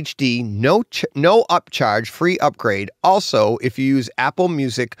Amazon HD, no upcharge, free upgrade. Also, if you use Apple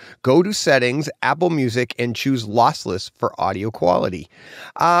Music, go to Settings, Apple Music, and choose Lossless for audio quality.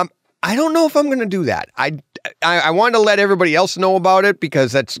 I don't know if I'm going to do that. I want to let everybody else know about it,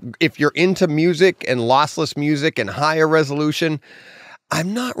 because that's, if you're into music and lossless music and higher resolution,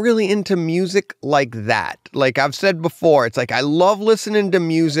 I'm not really into music like that. Like I've said before, it's like I love listening to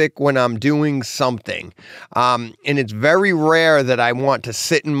music when I'm doing something. And it's very rare that I want to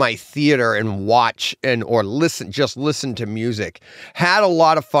sit in my theater and watch or just listen to music. Had a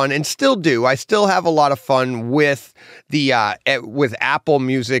lot of fun, and still do. I still have a lot of fun with with Apple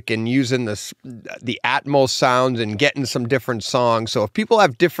Music and using the Atmos sounds and getting some different songs. So if people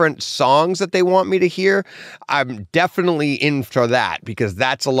have different songs that they want me to hear, I'm definitely in for that, because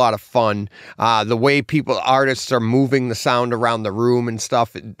that's a lot of fun. The way artists are moving the sound around the room and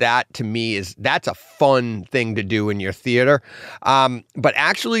stuff, that to me that's a fun thing to do in your theater. But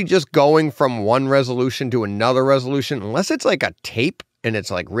actually just going from one resolution to another resolution, unless it's like a tape and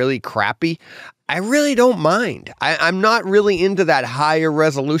it's like really crappy, I really don't mind. I'm not really into that higher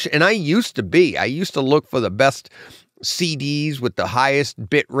resolution. And I used to look for the best CDs with the highest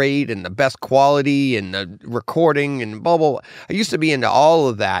bit rate and the best quality and the recording and blah, blah, blah. I used to be into all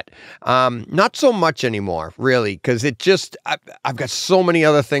of that. Not so much anymore, really, because I've got so many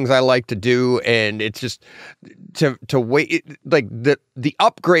other things I like to do, and it's just to wait. Like the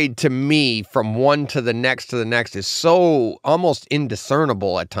upgrade to me from one to the next is so almost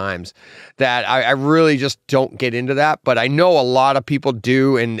indiscernible at times that I really just don't get into that. But I know a lot of people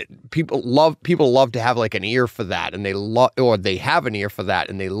do, and people love to have like an ear for that, and they have an ear for that,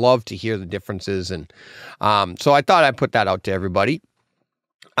 and they love to hear the differences. And so I thought I'd put that out to everybody.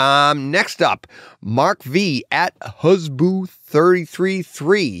 Next up, Mark V at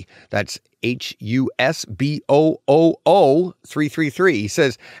Husboo333. That's HUSBOOO 333. He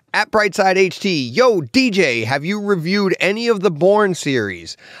says, at Brightside HT, yo, DJ, have you reviewed any of the Bourne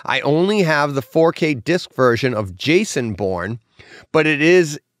series? I only have the 4K disc version of Jason Bourne, but it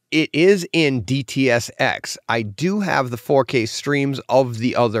is in DTSX. I do have the 4K streams of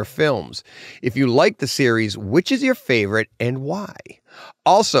the other films. If you like the series, which is your favorite and why?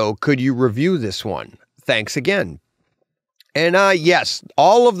 Also, could you review this one? Thanks again. And yes,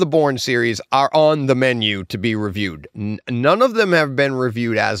 all of the Bourne series are on the menu to be reviewed. None of them have been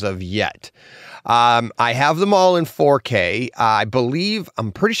reviewed as of yet. I have them all in 4K. I'm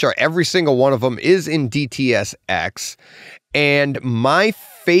pretty sure every single one of them is in DTSX. And my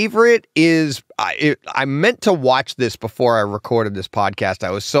favorite is, I meant to watch this before I recorded this podcast.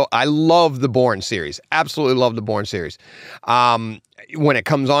 I love the Bourne series. Absolutely love the Bourne series. When it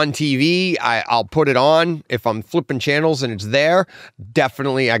comes on TV, I'll put it on. If I'm flipping channels and it's there,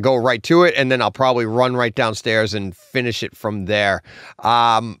 definitely I go right to it, and then I'll probably run right downstairs and finish it from there.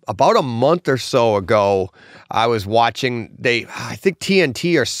 About a month or so ago, I was watching, I think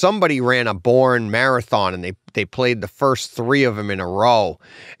TNT or somebody ran a Bourne marathon, and they played the first 3 of them in a row,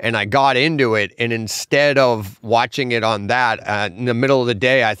 and I got into it. And instead of watching it on that in the middle of the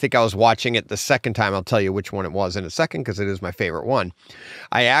day, I think I was watching it the second time. I'll tell you which one it was in a second because it is my favorite one.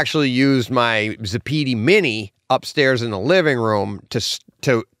 I actually used my Zapiti Mini upstairs in the living room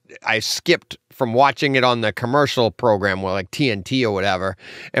to I skipped from watching it on the commercial program, like TNT or whatever,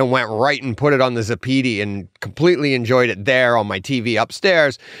 and went right and put it on the Zapiti and completely enjoyed it there on my TV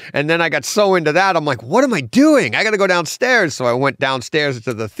upstairs. And then I got so into that, I'm like, what am I doing? I got to go downstairs. So I went downstairs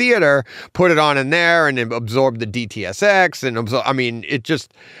to the theater, put it on in there, and it absorbed the DTSX. And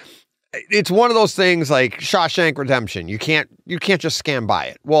it's one of those things like Shawshank Redemption. You can't just scan by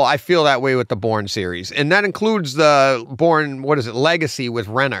it. Well, I feel that way with the Bourne series. And that includes the Bourne, Legacy with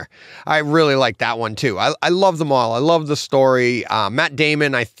Renner. I really like that one too. I love them all. I love the story. Matt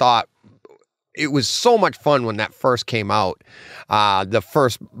Damon, I thought it was so much fun when that first came out. The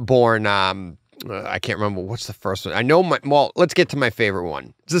first Bourne, I can't remember what's the first one. I know let's get to my favorite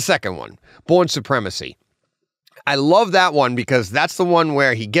one. It's the second one, Bourne Supremacy. I love that one because that's the one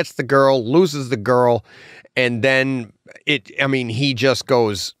where he gets the girl, loses the girl, and then he just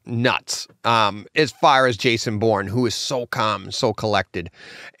goes nuts. As far as Jason Bourne, who is so calm, so collected.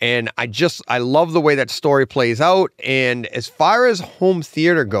 And I love the way that story plays out. And as far as home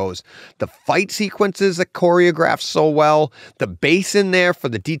theater goes, the fight sequences are choreographed so well, the bass in there for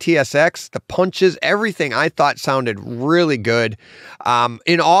the DTSX, the punches, everything I thought sounded really good,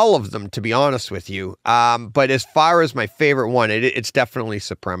 in all of them, to be honest with you. But as far as my favorite one, it's definitely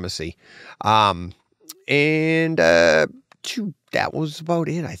Supremacy. That was about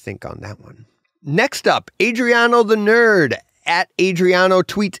it, I think, on that one. Next up, Adriano the Nerd at Adriano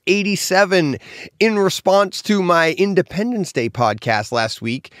Tweets 87. In response to my Independence Day podcast last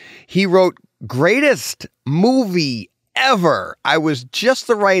week, he wrote, "Greatest movie ever. I was just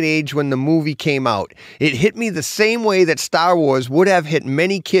the right age when the movie came out. It hit me the same way that Star Wars would have hit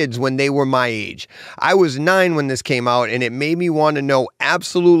many kids when they were my age. I was 9 when this came out, and it made me want to know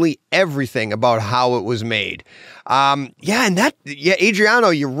absolutely everything about how it was made." Adriano,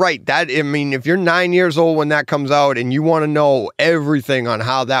 you're right. If you're 9 years old when that comes out and you want to know everything on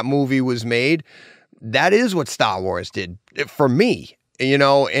how that movie was made, that is what Star Wars did for me,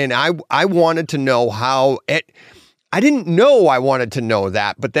 and I wanted to know how it. I didn't know I wanted to know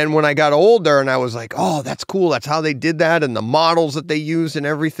that, but then when I got older and I was like, oh, that's cool. That's how they did that, and the models that they used and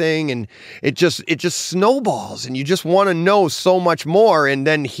everything. And it just snowballs, and you just want to know so much more. And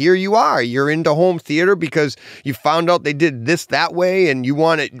then here you are, you're into home theater because you found out they did this that way and you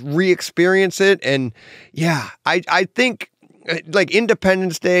want to re-experience it. And yeah, I think like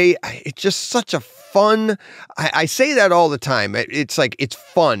Independence Day, it's just such a fun, I say that all the time. It's like, it's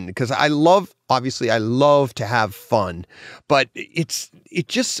fun because obviously I love to have fun, but it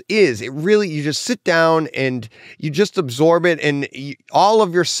just is. It really, you just sit down and you just absorb it, and all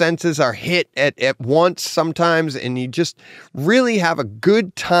of your senses are hit at once sometimes, and you just really have a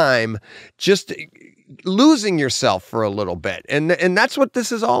good time just losing yourself for a little bit. And that's what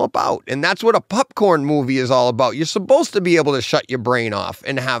this is all about. And that's what a popcorn movie is all about. You're supposed to be able to shut your brain off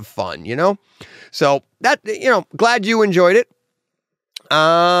and have fun, So that, glad you enjoyed it.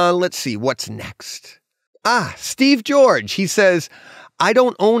 Let's see what's next. Steve George, he says, "I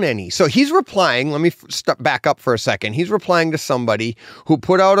don't own any." So he's replying. Let me back up for a second. He's replying to somebody who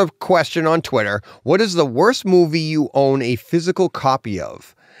put out a question on Twitter. What is the worst movie you own a physical copy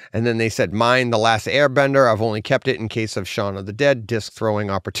of? And then they said, mine, The Last Airbender. I've only kept it in case of Shaun of the Dead disc throwing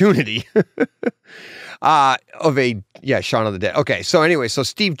opportunity. Shaun of the Dead. Okay, so anyway, so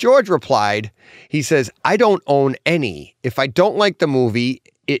Steve George replied, he says, "I don't own any. If I don't like the movie,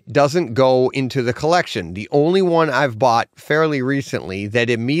 it doesn't go into the collection. The only one I've bought fairly recently that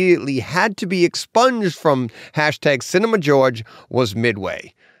immediately had to be expunged from #CinemaGeorge was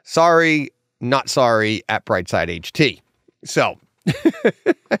Midway. Sorry, not sorry at Brightside HT." So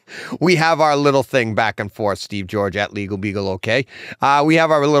we have our little thing back and forth, Steve George at Legal Beagle, okay? We have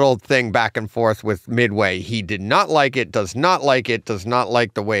our little thing back and forth with Midway. He did not like it, does not like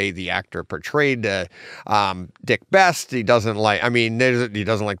the way the actor portrayed Dick Best. He doesn't like, he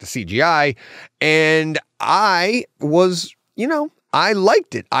doesn't like the CGI. And I was, I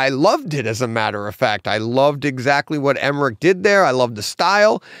liked it. I loved it, as a matter of fact. I loved exactly what Emmerich did there. I loved the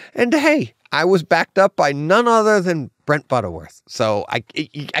style. And hey, I was backed up by none other than Brent Butterworth. So I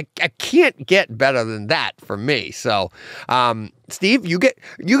can't get better than that for me. So, Steve, you got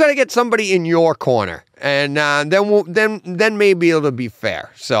to get somebody in your corner, and then maybe it'll be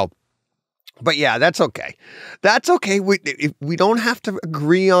fair. So, but yeah, that's okay. That's okay. We don't have to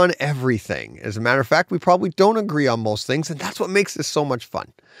agree on everything. As a matter of fact, we probably don't agree on most things, and that's what makes this so much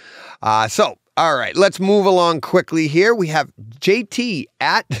fun. So All right, let's move along quickly here. We have JT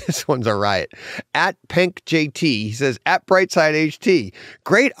at, this one's a riot, at Pink JT. He says, at Brightside HT,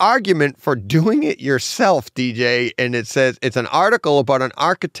 great argument for doing it yourself, DJ. And it says, it's an article about an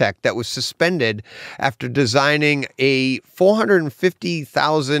architect that was suspended after designing a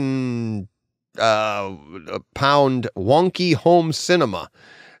 450,000 pound wonky home cinema.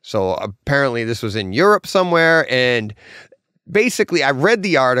 So apparently this was in Europe somewhere, and basically, I read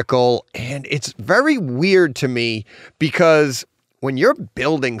the article, and it's very weird to me because when you're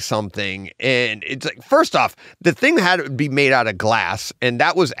building something, and it's like, first off, the thing had to be made out of glass, and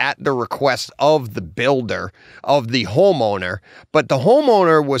that was at the request of the builder, of the homeowner. But the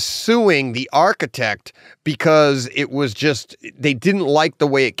homeowner was suing the architect because it was just, they didn't like the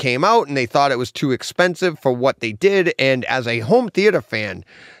way it came out, and they thought it was too expensive for what they did. And as a home theater fan,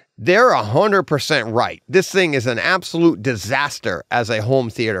 they're 100% right. This thing is an absolute disaster as a home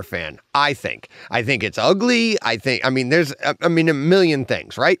theater fan, I think. I think it's ugly. There's a million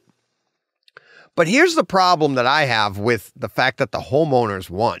things, right? But here's the problem that I have with the fact that the homeowners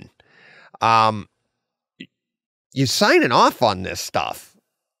won. You're signing off on this stuff.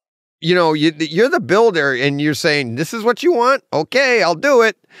 You know, you're the builder and you're saying, this is what you want? Okay, I'll do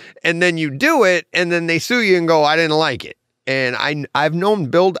it. And then you do it, and then they sue you and go, I didn't like it. And I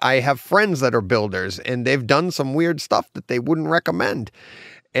have friends that are builders, and they've done some weird stuff that they wouldn't recommend.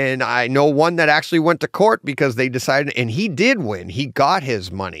 And I know one that actually went to court because they decided, and he did win. He got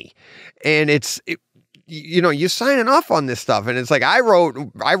his money. And you're signing off on this stuff. And it's like, I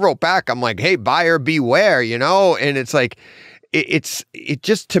wrote back, I'm like, hey, buyer beware, you know? And it's like, it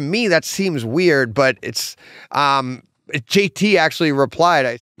just, to me, that seems weird, but it's, JT actually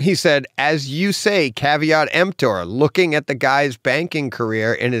replied. He said, as you say, caveat emptor, looking at the guy's banking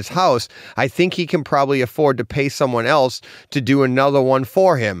career in his house, I think he can probably afford to pay someone else to do another one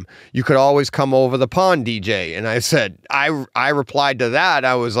for him. You could always come over the pond, DJ. And I said, I replied to that.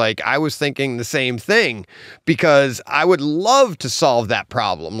 I was like, I was thinking the same thing, because I would love to solve that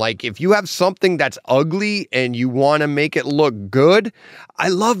problem. Like, if you have something that's ugly and you want to make it look good, I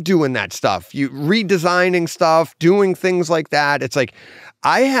love doing that stuff. You redesigning stuff, doing things like that. It's like,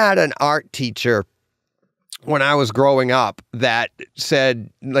 I had an art teacher when I was growing up that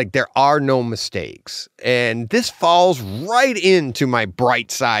said, like, there are no mistakes. And this falls right into my bright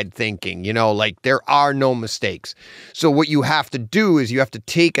side thinking, you know, like, there are no mistakes. So what you have to do is you have to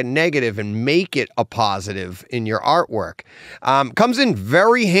take a negative and make it a positive in your artwork. Comes in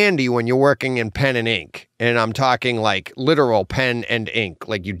very handy when you're working in pen and ink. And I'm talking like literal pen and ink,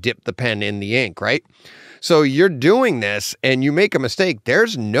 like you dip the pen in the ink, right? So you're doing this and you make a mistake,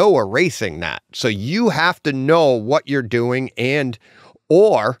 there's no erasing that. So you have to know what you're doing,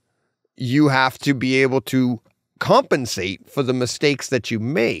 or you have to be able to compensate for the mistakes that you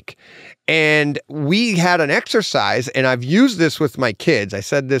make. And we had an exercise, and I've used this with my kids. I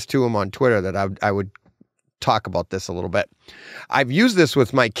said this to them on Twitter that I would talk about this a little bit. I've used this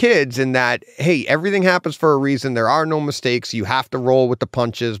with my kids in that, hey, everything happens for a reason. There are no mistakes. You have to roll with the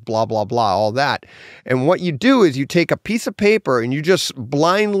punches, blah, blah, blah, all that. And what you do is you take a piece of paper and you just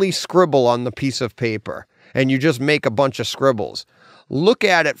blindly scribble on the piece of paper, and you just make a bunch of scribbles. Look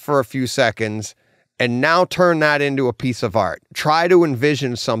at it for a few seconds and now turn that into a piece of art. Try to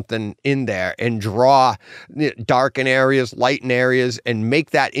envision something in there and draw darken areas, lighten areas, and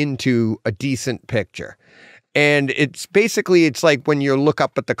make that into a decent picture. And it's like when you look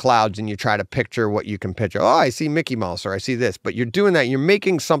up at the clouds and you try to picture what you can picture. Oh, I see Mickey Mouse, or I see this. But you're doing that. You're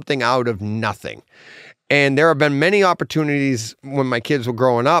making something out of nothing. And there have been many opportunities when my kids were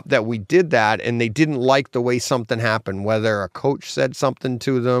growing up that we did that, and they didn't like the way something happened, whether a coach said something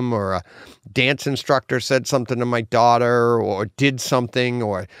to them, or a dance instructor said something to my daughter, or did something,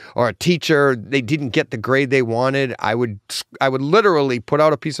 or a teacher, they didn't get the grade they wanted. I would literally put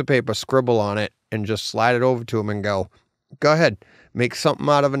out a piece of paper, scribble on it, and just slide it over to them and go ahead, make something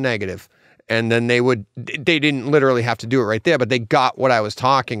out of a negative. And then they didn't literally have to do it right there, but they got what I was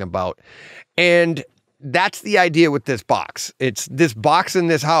talking about. And that's the idea with this box. It's this box in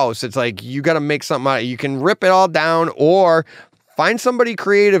this house. It's like, you got to make something out of it. You can rip it all down, or find somebody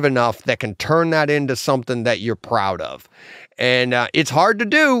creative enough that can turn that into something that you're proud of. And it's hard to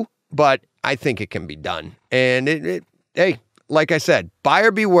do, but I think it can be done. And hey, like I said,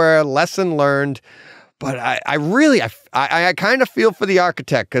 buyer beware, lesson learned. But I kind of feel for the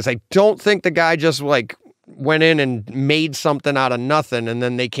architect, because I don't think the guy just like went in and made something out of nothing, and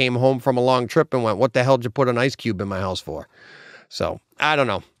then they came home from a long trip and went, what the hell did you put an ice cube in my house for? So I don't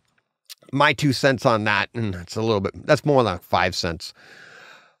know. My 2 cents on that, and it's a little bit, that's more like 5 cents.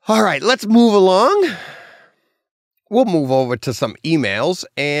 All right, let's move along. we'll move over to some emails.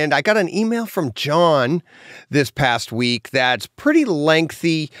 And I got an email from John this past week that's pretty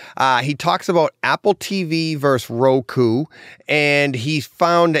lengthy. He talks about Apple TV versus Roku, and he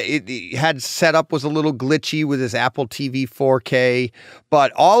found it had setup was a little glitchy with his Apple TV 4K.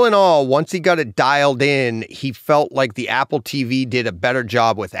 But all in all, once he got it dialed in, he felt like the Apple TV did a better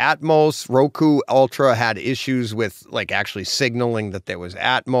job with Atmos. Roku Ultra had issues with like actually signaling that there was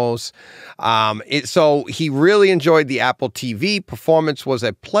Atmos. So he really enjoyed the Apple TV. Performance was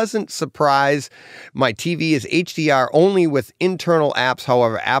a pleasant surprise. My TV is HDR only with internal apps.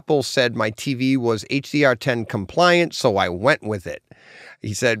 However, Apple said my TV was HDR10 compliant, so I went with it.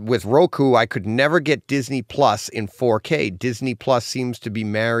 He said, with Roku, I could never get Disney Plus in 4K. Disney Plus seems to be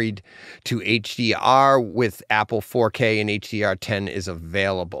married to HDR with Apple 4K, and HDR10 is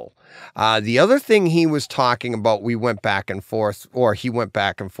available. The other thing he was talking about, he went back and forth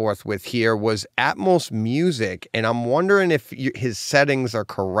with here, was Atmos Music, and I'm wondering if his settings are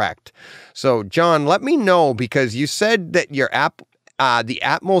correct. So, John, let me know, because you said that your the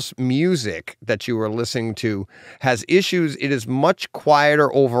Atmos Music that you were listening to has issues. It is much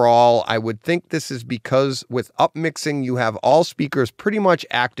quieter overall. I would think this is because with upmixing, you have all speakers pretty much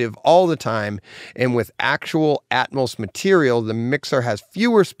active all the time. And with actual Atmos material, the mixer has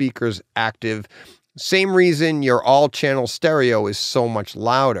fewer speakers active. Same reason your all-channel stereo is so much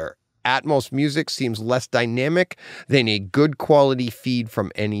louder. Atmos Music seems less dynamic than a good quality feed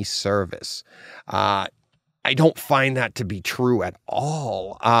from any service. I don't find that to be true at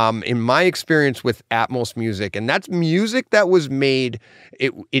all. In my experience with Atmos Music, and that's music that was made,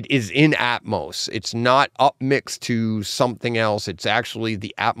 it is in Atmos. It's not upmixed to something else. It's actually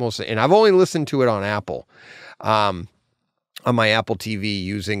the Atmos, and I've only listened to it on Apple, on my Apple TV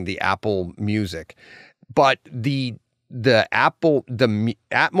using the Apple Music. But the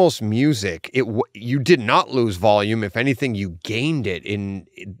Atmos Music, you did not lose volume. If anything, you gained it. In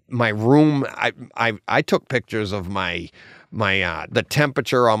my room, I took pictures of the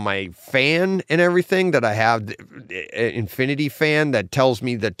temperature on my fan and everything that I have, the Infinity fan that tells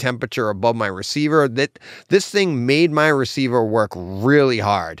me the temperature above my receiver. That this thing made my receiver work really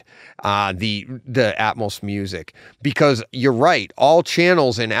hard. The Atmos Music, because you're right, all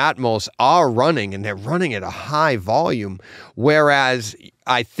channels in Atmos are running, and they're running at a high volume, whereas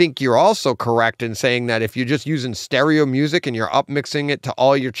I think you're also correct in saying that if you're just using stereo music and you're upmixing it to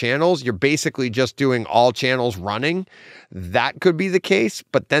all your channels, you're basically just doing all channels running. That could be the case,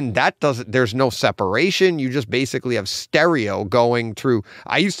 but then there's no separation. You just basically have stereo going through.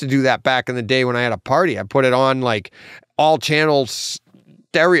 I used to do that back in the day when I had a party. I put it on like all channels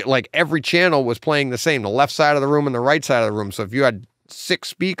stereo, like every channel was playing the same, the left side of the room and the right side of the room. So if you had 6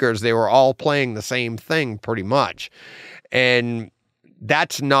 speakers, they were all playing the same thing pretty much. And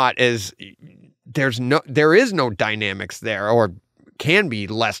that's not as, there is no dynamics there, or can be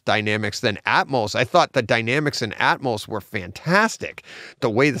less dynamics than Atmos. I thought the dynamics in Atmos were fantastic. The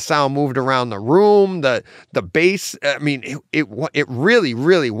way the sound moved around the room, the bass, I mean, it really,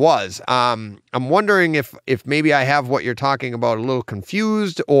 really was. I'm wondering if maybe I have what you're talking about a little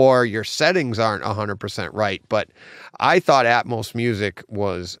confused, or your settings aren't 100% right, but I thought Atmos Music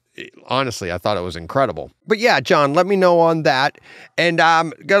was, honestly, I thought it was incredible. But yeah, John, let me know on that. And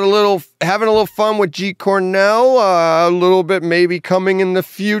having a little fun with G Cornell, a little bit maybe coming in the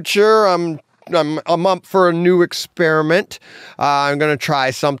future. I'm up for a new experiment. I'm going to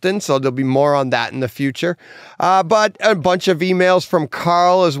try something, so there'll be more on that in the future. But a bunch of emails from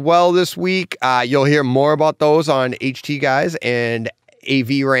Carl as well this week. You'll hear more about those on HT Guys and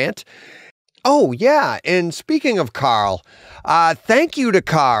AV Rant. Oh, yeah, and speaking of Carl, thank you to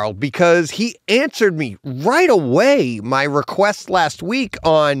Carl, because he answered me right away my request last week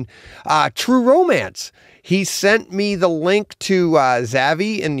on True Romance. He sent me the link to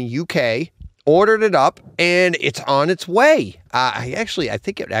Zavvi in the UK, ordered it up, and it's on its way. I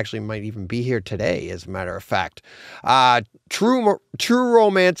think it actually might even be here today, as a matter of fact. True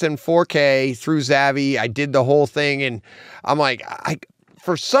Romance in 4K through Zavvi. I did the whole thing, and I'm like,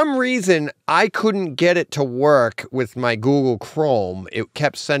 for some reason, I couldn't get it to work with my Google Chrome. It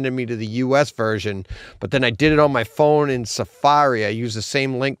kept sending me to the US version, but then I did it on my phone in Safari. I used the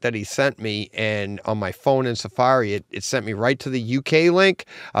same link that he sent me, and on my phone in Safari, it sent me right to the UK link.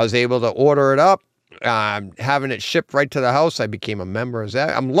 I was able to order it up, having it shipped right to the house. I became a member of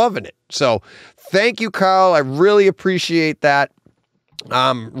that. I'm loving it. So thank you, Carl. I really appreciate that.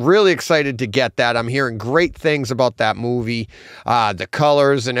 I'm really excited to get that. I'm hearing great things about that movie, the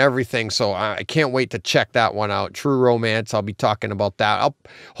colors and everything. So I can't wait to check that one out. True Romance. I'll be talking about that.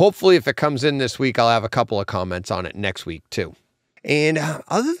 Hopefully, if it comes in this week, I'll have a couple of comments on it next week too. And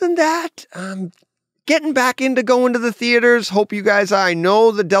other than that, getting back into going to the theaters. Hope you guys are. I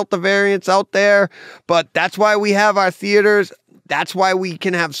know the Delta variant's out there, but that's why we have our theaters. That's why we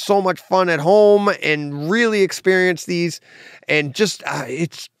can have so much fun at home and really experience these. And just,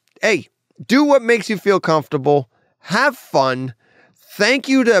 hey, do what makes you feel comfortable. Have fun. Thank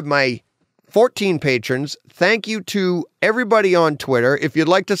you to my 14 patrons. Thank you to everybody on Twitter. If you'd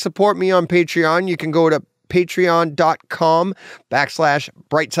like to support me on Patreon, you can go to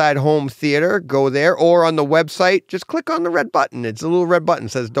patreon.com/Brightside Home Theater. Go there, or on the website, just click on the red button. It's a little red button that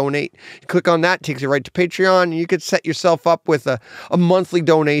says donate. You click on that, takes you right to Patreon, and you could set yourself up with a monthly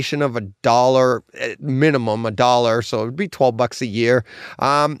donation of $1 minimum, $1. So it'd be $12 a year.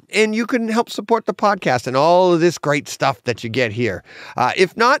 And you can help support the podcast and all of this great stuff that you get here.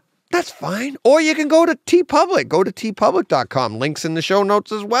 If not, that's fine. Or you can go to TeePublic. Go to teepublic.com. Links in the show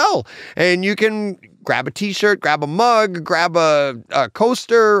notes as well. And you can grab a t-shirt, grab a mug, grab a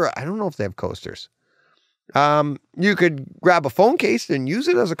coaster. I don't know if they have coasters. You could grab a phone case and use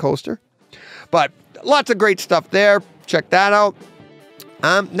it as a coaster. But lots of great stuff there. Check that out.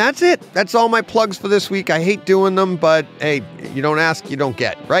 That's it. That's all my plugs for this week. I hate doing them, but hey, you don't ask, you don't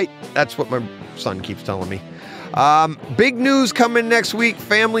get, right? That's what my son keeps telling me. Big news coming next week,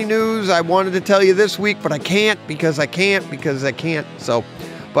 family news. I wanted to tell you this week, but I can't because I can't. So,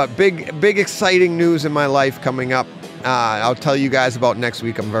 but big exciting news in my life coming up. I'll tell you guys about next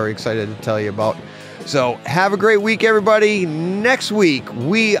week. I'm very excited to tell you about. So have a great week, everybody. Next week,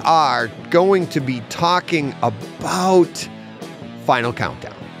 we are going to be talking about Final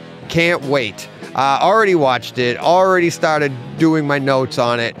Countdown. Can't wait. Already watched it, already started doing my notes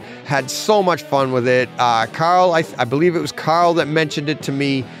on it, had so much fun with it. Carl, I believe it was Carl that mentioned it to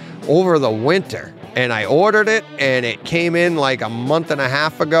me over the winter, and I ordered it, and it came in like a month and a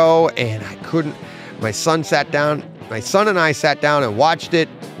half ago, and I couldn't. My son and I sat down and watched it.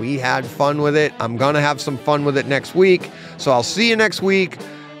 We had fun with it. I'm going to have some fun with it next week, so I'll see you next week.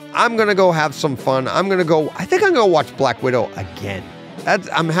 I'm going to go have some fun. I think I'm going to watch Black Widow again.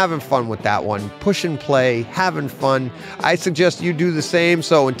 I'm having fun with that one. Push and play, having fun. I suggest you do the same.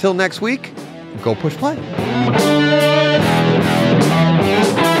 So until next week, go push play.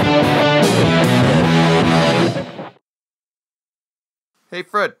 Hey,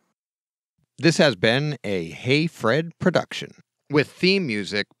 Fred. This has been a Hey Fred production with theme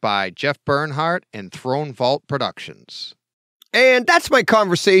music by Jeff Bernhardt and Throne Vault Productions. And that's my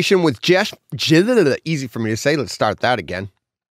conversation with Jeff. Easy for me to say. Let's start that again.